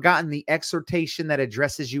forgotten the exhortation that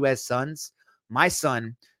addresses you as sons? My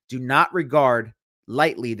son, do not regard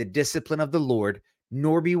lightly the discipline of the Lord,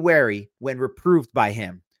 nor be weary when reproved by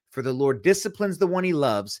him. For the Lord disciplines the one he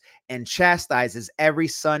loves and chastises every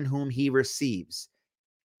son whom he receives.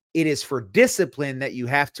 It is for discipline that you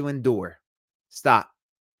have to endure. Stop.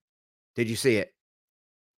 Did you see it?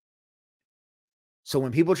 So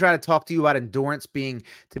when people try to talk to you about endurance being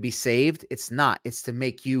to be saved, it's not. It's to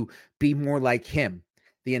make you be more like him.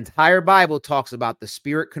 The entire Bible talks about the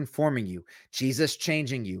Spirit conforming you, Jesus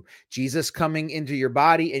changing you, Jesus coming into your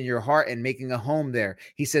body and your heart and making a home there.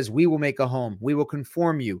 He says, we will make a home. We will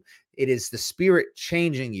conform you. It is the Spirit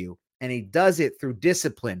changing you, and he does it through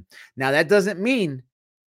discipline. Now, that doesn't mean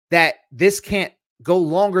that this can't go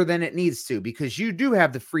longer than it needs to, because you do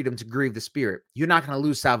have the freedom to grieve the Spirit. You're not going to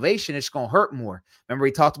lose salvation. It's going to hurt more. Remember,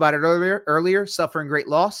 we talked about it earlier, suffering great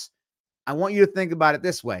loss. I want you to think about it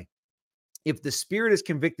this way. If the Spirit is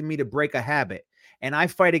convicting me to break a habit and I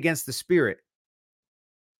fight against the Spirit,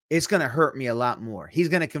 it's going to hurt me a lot more. He's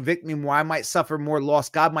going to convict me more. I might suffer more loss.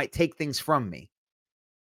 God might take things from me.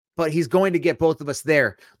 But he's going to get both of us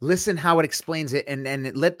there. Listen how it explains it,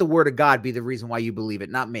 and let the word of God be the reason why you believe it,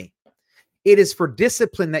 not me. It is for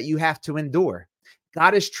discipline that you have to endure.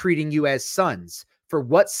 God is treating you as sons. For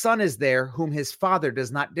what son is there whom his father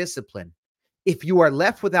does not discipline? If you are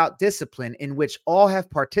left without discipline in which all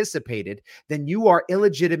have participated, then you are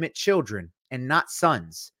illegitimate children and not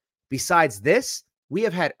sons. Besides this, we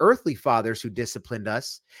have had earthly fathers who disciplined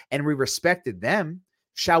us, and we respected them.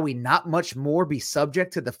 Shall we not much more be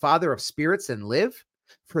subject to the Father of spirits and live?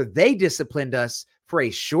 For they disciplined us for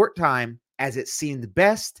a short time as it seemed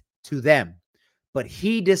best to them. But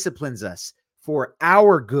he disciplines us for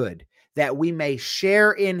our good, that we may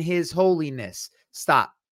share in his holiness.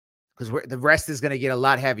 Stop, because the rest is going to get a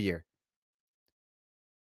lot heavier.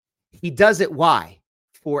 He does it. Why?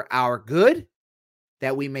 For our good,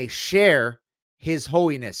 that we may share his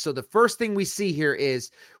holiness. So the first thing we see here is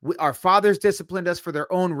our fathers disciplined us for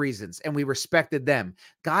their own reasons, and we respected them.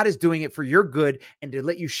 God is doing it for your good and to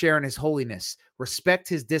let you share in his holiness. Respect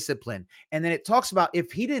his discipline. And then it talks about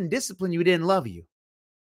if he didn't discipline you, he didn't love you.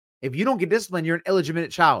 If you don't get disciplined, you're an illegitimate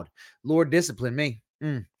child. Lord, discipline me.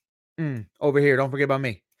 Over here, don't forget about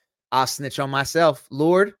me. I'll snitch on myself.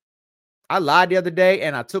 Lord, I lied the other day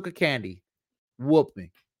and I took a candy. Whoop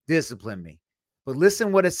me. Discipline me. But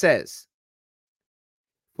listen what it says.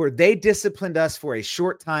 For they disciplined us for a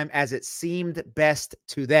short time as it seemed best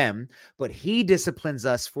to them, but he disciplines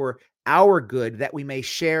us for our good, that we may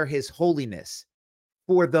share his holiness.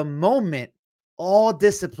 For the moment, all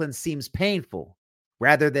discipline seems painful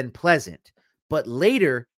rather than pleasant, but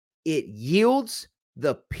later it yields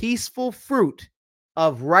the peaceful fruit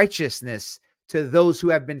of righteousness to those who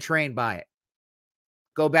have been trained by it.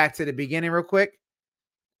 Go back to the beginning real quick.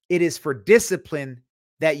 It is for discipline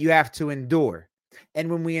that you have to endure. And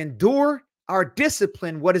when we endure our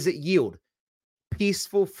discipline, what does it yield?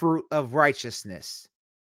 Peaceful fruit of righteousness.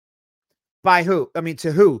 By who? I mean,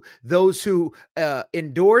 to who? Those who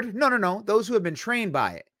endured? No. Those who have been trained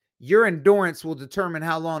by it. Your endurance will determine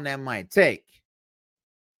how long that might take.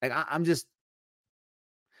 Like I'm just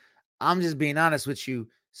being honest with you.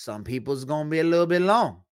 Some people's gonna be a little bit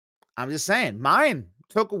long. I'm just saying. Mine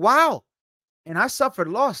took a while. And I suffered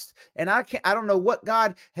loss, and I don't know what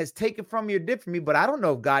God has taken from me or did for me, but I don't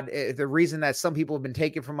know if the reason that some people have been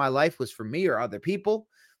taken from my life was for me or other people.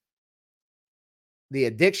 The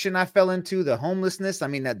addiction I fell into, the homelessness. I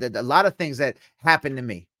mean, a lot of things that happened to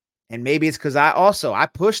me. And maybe it's because I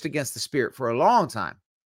pushed against the Spirit for a long time.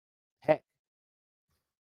 Heck,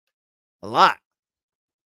 a lot.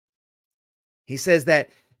 He says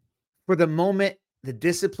that for the moment, the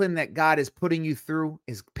discipline that God is putting you through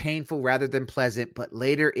is painful rather than pleasant, but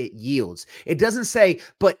later it yields. It doesn't say,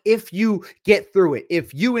 but if you get through it,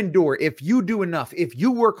 if you endure, if you do enough, if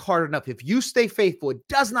you work hard enough, if you stay faithful, it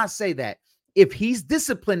does not say that. If he's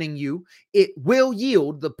disciplining you, it will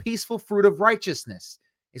yield the peaceful fruit of righteousness.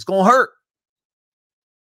 It's going to hurt,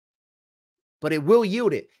 but it will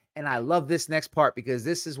yield it. And I love this next part, because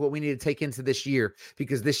this is what we need to take into this year,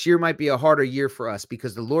 because this year might be a harder year for us,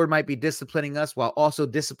 because the Lord might be disciplining us while also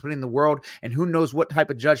disciplining the world. And who knows what type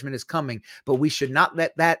of judgment is coming, but we should not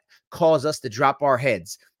let that cause us to drop our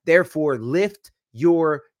heads. Therefore, lift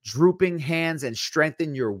your drooping hands and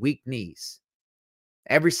strengthen your weak knees.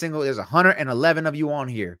 There's 111 of you on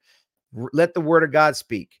here. Let the word of God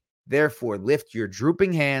speak. Therefore, lift your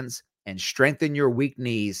drooping hands and strengthen your weak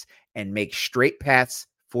knees and make straight paths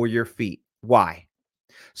for your feet. Why?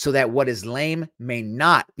 So that what is lame may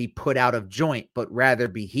not be put out of joint, but rather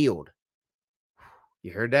be healed.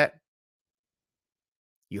 You heard that?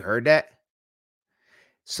 You heard that?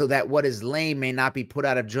 so that what is lame may not be put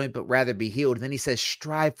out of joint, but rather be healed. Then he says,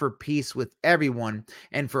 strive for peace with everyone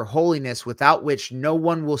and for holiness, without which no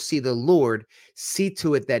one will see the Lord. See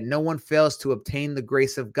to it that no one fails to obtain the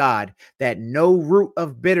grace of God, that no root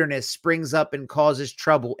of bitterness springs up and causes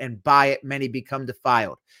trouble, and by it many become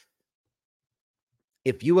defiled.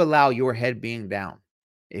 If you allow your head being down,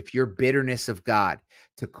 if your bitterness of God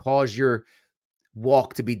to cause your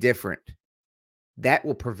walk to be different, that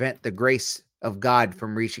will prevent the grace of God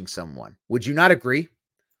from reaching someone. Would you not agree?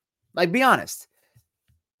 Like, be honest.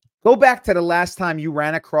 Go back to the last time you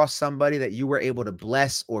ran across somebody that you were able to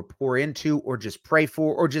bless or pour into or just pray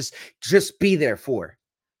for or just be there for.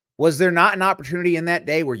 Was there not an opportunity in that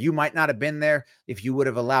day where you might not have been there if you would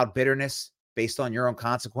have allowed bitterness based on your own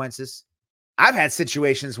consequences? I've had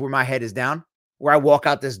situations where my head is down, where I walk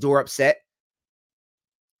out this door upset.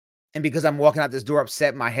 And because I'm walking out this door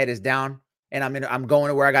upset, my head is down and I'm going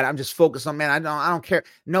to where I'm just focused on, man, I don't care.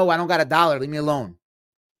 No, I don't got $1. Leave me alone.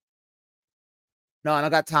 No, I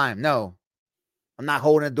don't got time. No, I'm not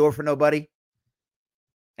holding the door for nobody.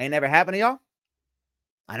 Ain't never happened to y'all.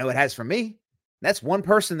 I know it has for me. That's one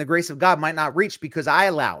person the grace of God might not reach because I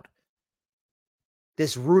allowed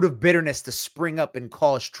this root of bitterness to spring up and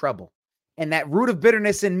cause trouble. And that root of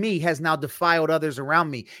bitterness in me has now defiled others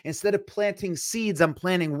around me. Instead of planting seeds, I'm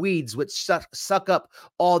planting weeds which suck up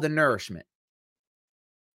all the nourishment.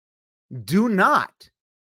 Do not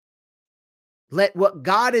let what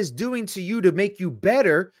God is doing to you to make you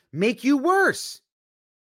better make you worse.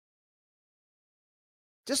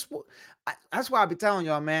 That's why I be telling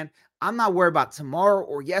y'all, man, I'm not worried about tomorrow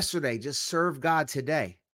or yesterday. Just serve God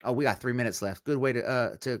today. Oh, we got 3 minutes left. Good way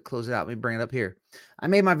to close it out. Let me bring it up here. I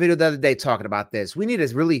made my video the other day talking about this. We need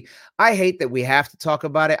to really, I hate that we have to talk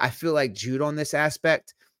about it. I feel like Jude on this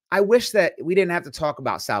aspect. I wish that we didn't have to talk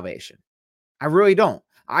about salvation. I really don't.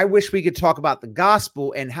 I wish we could talk about the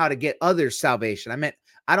gospel and how to get others salvation.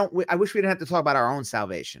 I wish we didn't have to talk about our own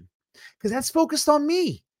salvation because that's focused on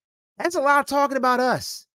me. That's a lot of talking about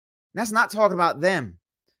us. That's not talking about them.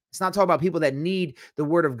 It's not talking about people that need the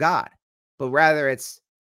word of God, but rather it's,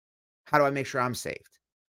 how do I make sure I'm saved?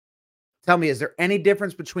 Tell me, is there any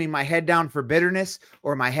difference between my head down for bitterness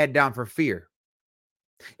or my head down for fear?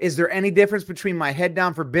 Is there any difference between my head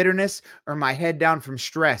down for bitterness or my head down from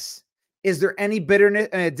stress? Is there any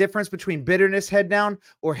difference between bitterness head down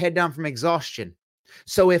or head down from exhaustion?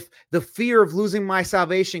 So if the fear of losing my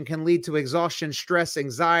salvation can lead to exhaustion, stress,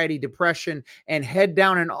 anxiety, depression, and head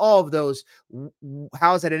down in all of those,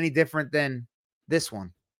 how is that any different than this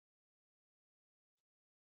one?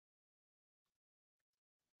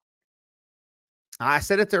 I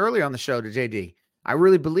said it earlier on the show to JD. I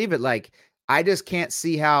really believe it. Like, I just can't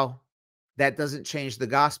see how that doesn't change the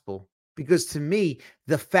gospel. Because to me,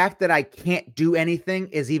 the fact that I can't do anything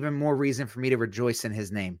is even more reason for me to rejoice in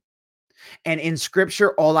his name. And in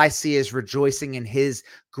scripture, all I see is rejoicing in his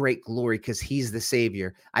great glory because he's the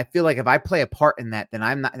savior. I feel like if I play a part in that,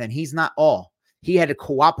 then he's not all. He had to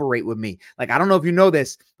cooperate with me. Like, I don't know if you know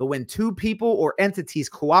this, but when two people or entities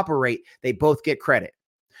cooperate, they both get credit.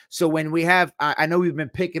 So when we have, I know we've been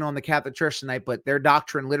picking on the Catholic Church tonight, but their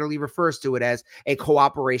doctrine literally refers to it as a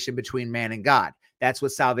cooperation between man and God. That's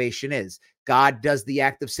what salvation is. God does the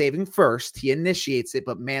act of saving first. He initiates it,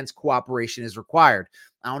 but man's cooperation is required.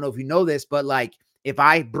 I don't know if you know this, but like, if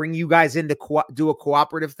I bring you guys in to do a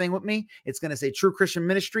cooperative thing with me, it's going to say True Christian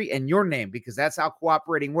Ministry and your name, because that's how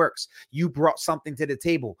cooperating works. You brought something to the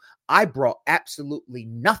table. I brought absolutely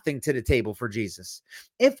nothing to the table for Jesus.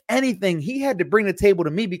 If anything, he had to bring the table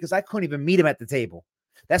to me because I couldn't even meet him at the table.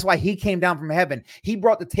 That's why he came down from heaven. He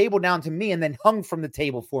brought the table down to me and then hung from the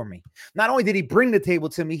table for me. Not only did he bring the table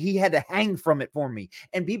to me, he had to hang from it for me.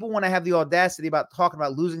 And people want to have the audacity about talking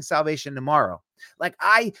about losing salvation tomorrow. Like,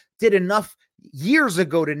 I did enough years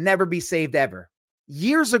ago to never be saved ever.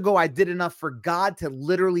 Years ago, I did enough for God to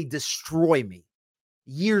literally destroy me.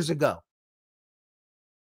 Years ago.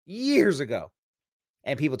 Years ago.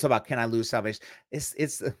 And people talk about, can I lose salvation?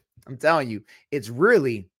 It's I'm telling you, it's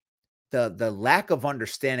really the lack of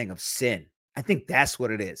understanding of sin. I think that's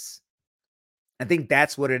what it is. I think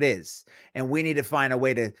that's what it is. And we need to find a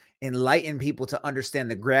way to enlighten people to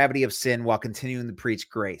understand the gravity of sin while continuing to preach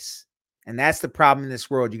grace. And that's the problem in this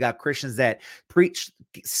world. You got Christians that preach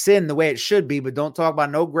sin the way it should be, but don't talk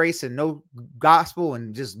about no grace and no gospel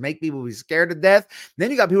and just make people be scared to death.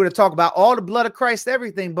 Then you got people that talk about all the blood of Christ,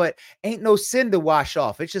 everything, but ain't no sin to wash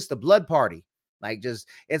off. It's just a blood party. Like, just,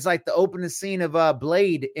 it's like the opening scene of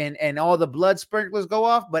Blade and all the blood sprinklers go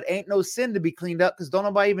off, but ain't no sin to be cleaned up because don't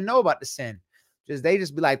nobody even know about the sin. They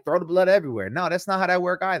just be like, throw the blood everywhere. No, that's not how that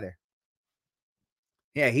work either.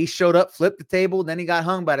 Yeah, he showed up, flipped the table, then he got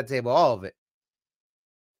hung by the table, all of it.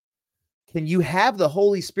 Can you have the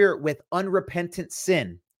Holy Spirit with unrepentant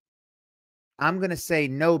sin? I'm going to say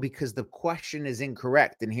no, because the question is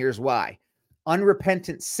incorrect. And here's why.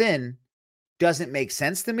 Unrepentant sin doesn't make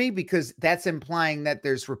sense to me, because that's implying that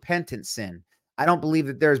there's repentant sin. I don't believe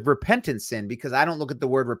that there's repentant sin, because I don't look at the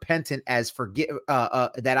word repentant as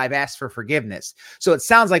that I've asked for forgiveness. So it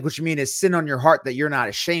sounds like what you mean is sin on your heart that you're not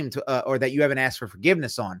ashamed to, or that you haven't asked for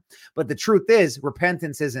forgiveness on. But the truth is,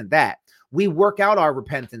 repentance isn't that. We work out our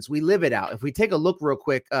repentance. We live it out. If we take a look real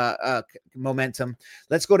quick, momentum,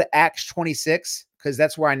 let's go to Acts 26, because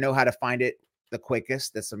that's where I know how to find it the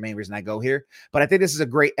quickest. That's the main reason I go here. But I think this is a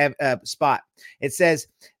great spot. It says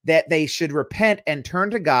that they should repent and turn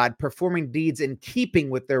to God, performing deeds in keeping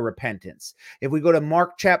with their repentance. If we go to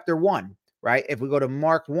Mark chapter 1, right? If we go to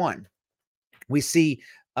Mark 1, we see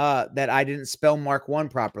that I didn't spell Mark 1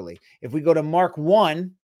 properly. If we go to Mark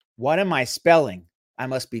 1, what am I spelling? I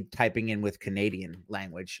must be typing in with Canadian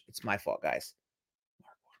language. It's my fault, guys.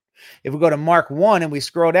 If we go to Mark 1 and we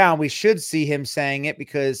scroll down, we should see him saying it,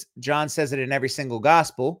 because John says it in every single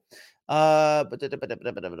gospel. Where's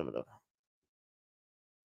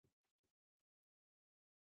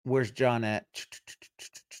John at?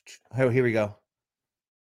 Oh, here we go.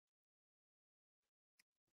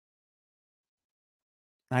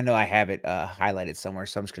 I know I have it highlighted somewhere,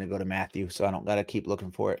 so I'm just going to go to Matthew, so I don't got to keep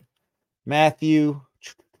looking for it. Matthew.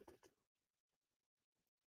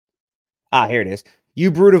 Here it is. You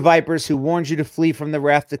brood of vipers, who warns you to flee from the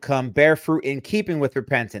wrath to come, bear fruit in keeping with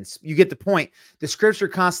repentance. You get the point. The scripture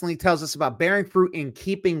constantly tells us about bearing fruit in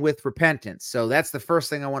keeping with repentance. So that's the first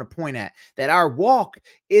thing I want to point at, that our walk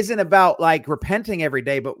isn't about like repenting every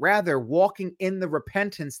day, but rather walking in the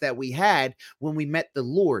repentance that we had when we met the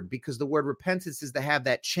Lord, because the word repentance is to have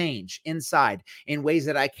that change inside in ways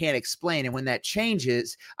that I can't explain. And when that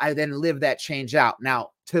changes, I then live that change out.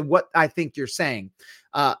 Now, to what I think you're saying,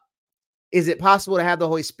 is it possible to have the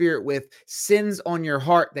Holy Spirit with sins on your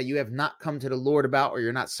heart that you have not come to the Lord about, or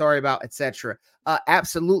you're not sorry about, etc.?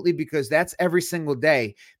 Absolutely, because that's every single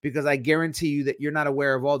day, because I guarantee you that you're not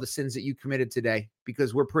aware of all the sins that you committed today,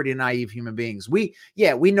 because we're pretty naive human beings. We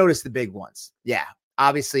notice the big ones. Yeah.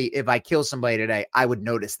 Obviously, if I kill somebody today, I would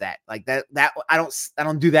notice that. Like that I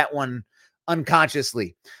don't do that one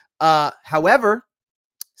unconsciously. However,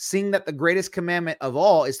 seeing that the greatest commandment of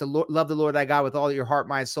all is to love the Lord thy God with all your heart,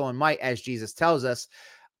 mind, soul, and might, as Jesus tells us,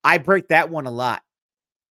 I break that one a lot.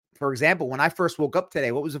 For example, when I first woke up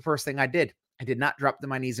today, what was the first thing I did? I did not drop to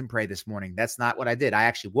my knees and pray this morning. That's not what I did. I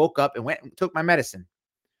actually woke up and went and took my medicine.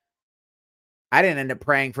 I didn't end up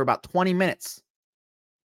praying for about 20 minutes.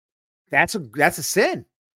 That's a sin.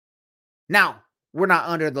 Now, we're not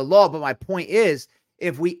under the law, but my point is,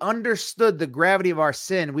 if we understood the gravity of our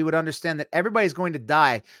sin, we would understand that everybody's going to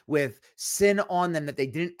die with sin on them that they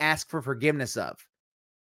didn't ask for forgiveness of.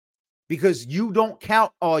 Because you don't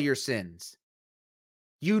count all your sins.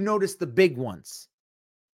 You notice the big ones.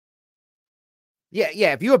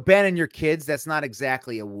 Yeah. If you abandon your kids, that's not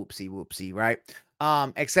exactly a whoopsie, right?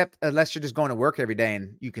 Except unless you're just going to work every day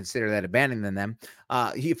and you consider that abandoning them.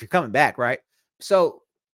 If you're coming back, right? So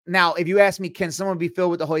now, if you ask me, can someone be filled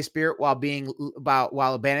with the Holy Spirit while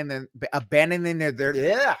abandoning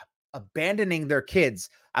their kids?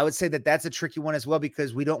 I would say that that's a tricky one as well,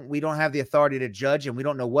 because we don't have the authority to judge, and we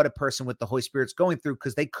don't know what a person with the Holy Spirit's going through,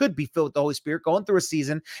 because they could be filled with the Holy Spirit, going through a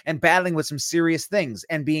season and battling with some serious things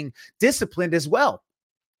and being disciplined as well.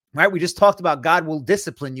 Right? We just talked about God will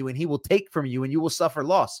discipline you and he will take from you and you will suffer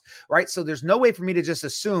loss. Right? So there's no way for me to just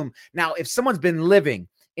assume. Now, if someone's been living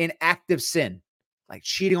in active sin, like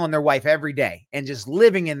cheating on their wife every day and just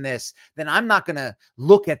living in this, then I'm not going to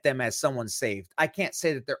look at them as someone saved. I can't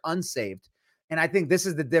say that they're unsaved. And I think this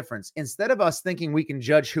is the difference. Instead of us thinking we can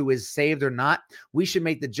judge who is saved or not, we should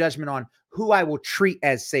make the judgment on who I will treat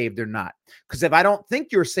as saved or not. Because if I don't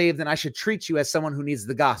think you're saved, then I should treat you as someone who needs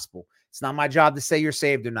the gospel. It's not my job to say you're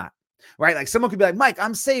saved or not. Right? Like someone could be like, Mike,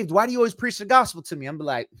 I'm saved. Why do you always preach the gospel to me? I'm be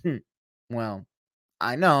like, well,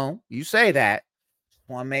 I know you say that.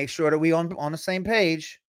 Want to make sure that we on the same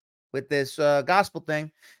page with this gospel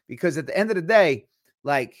thing, because at the end of the day,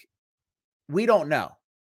 like, we don't know.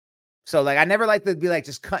 So like, I never like to be like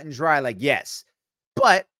just cut and dry, like, yes.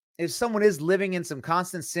 But if someone is living in some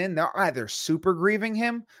constant sin, they're either super grieving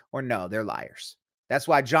him or no, they're liars. That's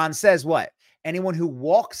why John says what? Anyone who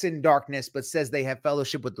walks in darkness but says they have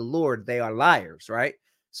fellowship with the Lord, they are liars, right?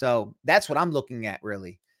 So that's what I'm looking at,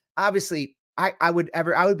 really. Obviously, I would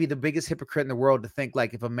be the biggest hypocrite in the world to think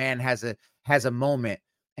like if a man has a moment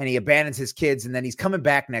and he abandons his kids and then he's coming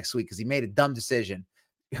back next week because he made a dumb decision.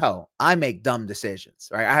 I make dumb decisions,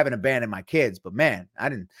 right? I haven't abandoned my kids, but man, I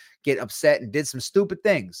didn't get upset and did some stupid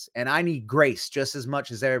things. And I need grace just as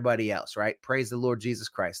much as everybody else, right? Praise the Lord Jesus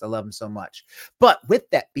Christ. I love him so much. But with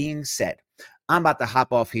that being said, I'm about to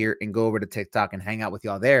hop off here and go over to TikTok and hang out with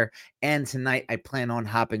y'all there. And tonight I plan on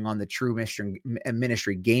hopping on the True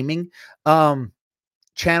Ministry Gaming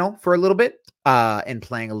channel for a little bit and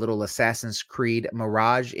playing a little Assassin's Creed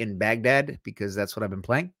Mirage in Baghdad because that's what I've been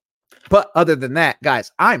playing. But other than that,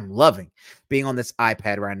 guys, I'm loving being on this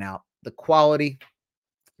iPad right now. The quality,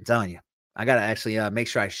 I'm telling you, I got to actually make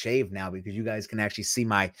sure I shave now because you guys can actually see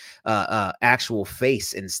my actual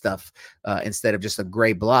face and stuff instead of just a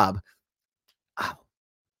gray blob. Oh.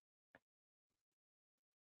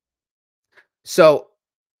 So,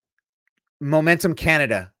 Momentum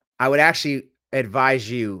Canada, I would actually advise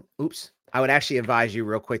you,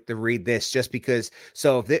 real quick to read this just because.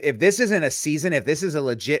 So if this isn't a season, if this is a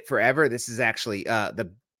legit forever, this is actually the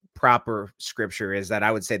proper scripture is that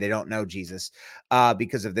I would say they don't know Jesus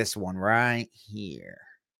because of this one right here.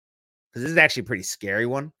 Because this is actually a pretty scary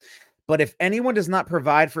one. But if anyone does not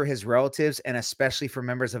provide for his relatives and especially for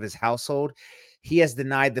members of his household, he has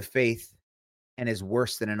denied the faith and is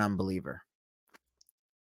worse than an unbeliever.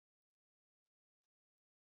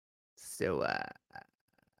 So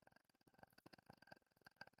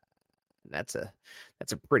that's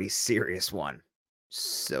a pretty serious one.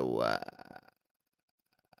 So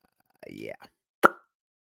yeah.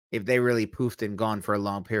 If they really poofed and gone for a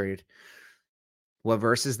long period. What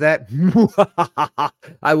verse is that?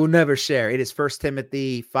 I will never share. It is 1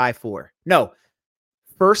 Timothy 5:4. No,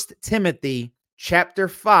 1 Timothy chapter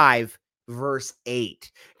 5, verse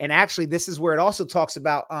 8. And actually, this is where it also talks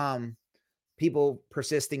about people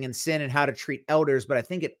persisting in sin and how to treat elders, but I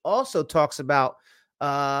think it also talks about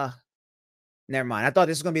never mind. I thought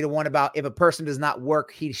this was going to be the one about if a person does not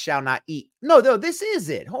work, he shall not eat. No, this is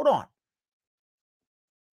it. Hold on.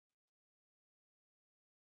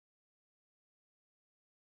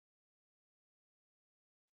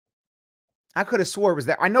 I could have swore it was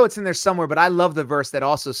there. I know it's in there somewhere, but I love the verse that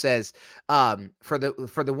also says, for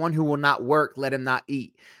the one who will not work, let him not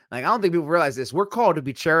eat. Like, I don't think people realize this. We're called to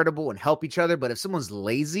be charitable and help each other, but if someone's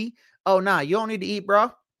lazy, oh, nah, you don't need to eat,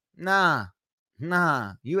 bro. Nah,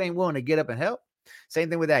 you ain't willing to get up and help. Same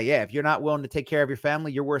thing with that. Yeah, if you're not willing to take care of your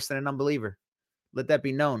family, you're worse than an unbeliever. Let that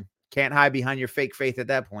be known. Can't hide behind your fake faith at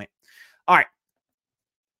that point. All right.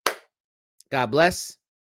 God bless.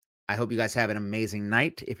 I hope you guys have an amazing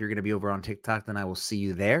night. If you're going to be over on TikTok, then I will see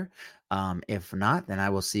you there. If not, then I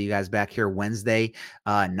will see you guys back here Wednesday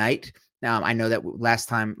night. Now, I know that last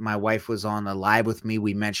time my wife was on a live with me,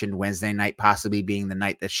 we mentioned Wednesday night possibly being the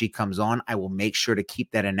night that she comes on. I will make sure to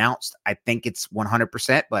keep that announced. I think it's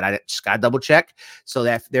 100%, but I just got to double check. So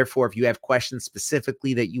that therefore, if you have questions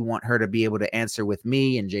specifically that you want her to be able to answer with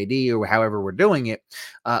me and JD or however we're doing it,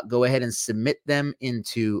 go ahead and submit them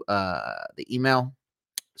into the email.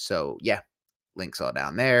 So yeah, links all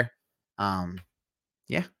down there.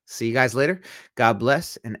 Yeah, see you guys later. God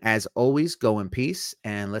bless. And as always, go in peace.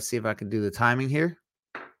 And let's see if I can do the timing here.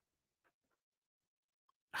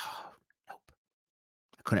 Oh, nope.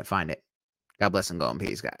 I couldn't find it. God bless and go in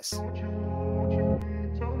peace, guys.